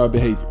affect our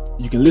behavior.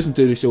 You can listen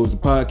to this show as a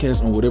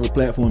podcast on whatever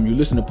platform you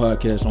listen to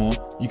podcasts on.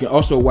 You can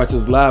also watch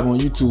us live on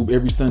YouTube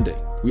every Sunday.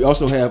 We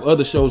also have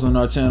other shows on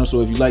our channel,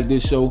 so if you like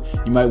this show,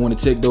 you might want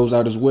to check those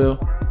out as well.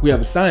 We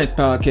have a science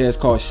podcast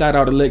called Shout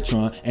Out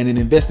Electron and an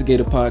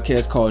investigative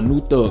podcast called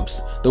New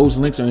Thugs. Those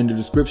links are in the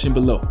description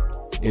below.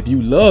 If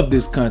you love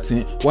this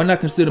content, why not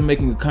consider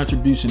making a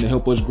contribution to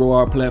help us grow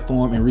our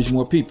platform and reach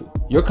more people?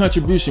 Your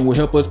contribution will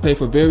help us pay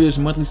for various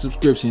monthly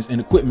subscriptions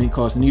and equipment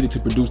costs needed to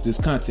produce this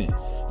content.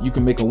 You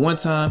can make a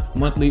one-time,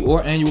 monthly,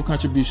 or annual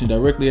contribution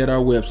directly at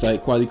our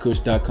website,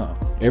 QualityKush.com.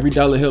 Every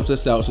dollar helps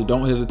us out, so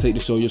don't hesitate to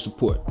show your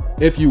support.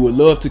 If you would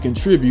love to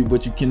contribute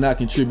but you cannot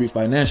contribute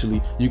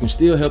financially, you can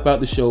still help out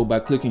the show by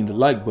clicking the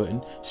like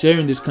button,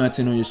 sharing this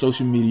content on your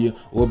social media,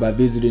 or by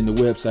visiting the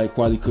website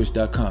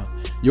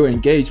QualityKush.com. Your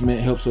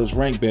engagement helps us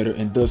rank better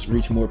and thus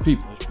reach more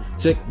people.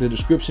 Check the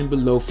description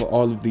below for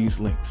all of these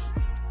links.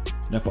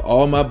 Now, for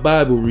all my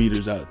Bible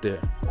readers out there,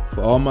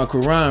 for all my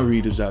Quran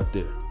readers out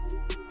there,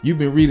 you've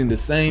been reading the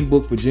same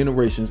book for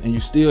generations and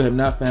you still have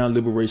not found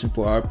liberation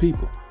for our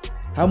people.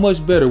 How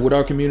much better would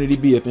our community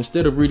be if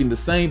instead of reading the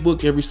same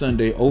book every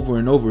Sunday over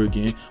and over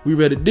again, we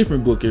read a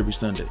different book every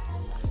Sunday?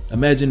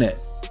 Imagine that.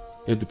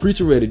 If the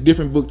preacher read a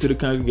different book to the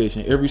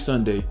congregation every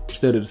Sunday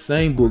instead of the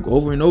same book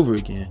over and over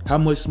again, how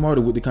much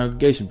smarter would the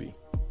congregation be?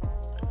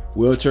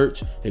 Well,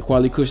 church, at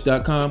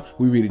QualityKush.com,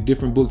 we read a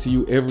different book to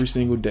you every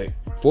single day.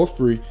 For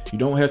free. You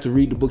don't have to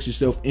read the books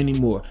yourself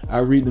anymore. I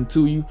read them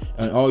to you,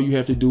 and all you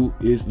have to do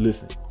is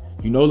listen.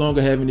 You no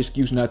longer have an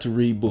excuse not to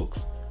read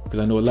books, because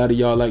I know a lot of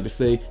y'all like to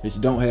say that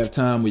you don't have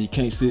time or you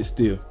can't sit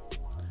still.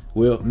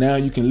 Well, now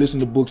you can listen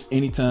to books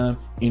anytime,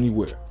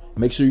 anywhere.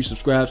 Make sure you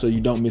subscribe so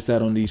you don't miss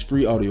out on these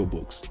free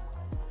audiobooks.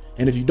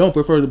 And if you don't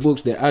prefer the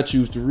books that I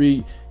choose to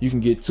read, you can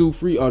get 2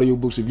 free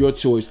audiobooks of your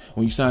choice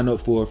when you sign up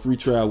for a free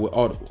trial with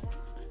Audible.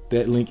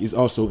 That link is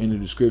also in the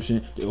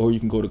description, or you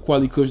can go to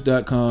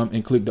QualityKush.com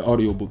and click the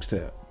audiobooks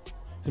tab.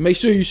 So make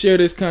sure you share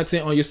this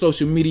content on your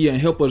social media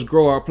and help us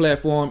grow our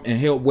platform and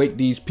help wake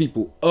these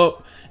people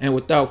up. And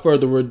without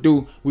further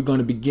ado, we're going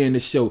to begin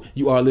the show.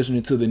 You are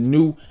listening to the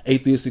New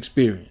Atheist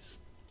Experience.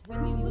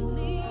 When you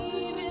believe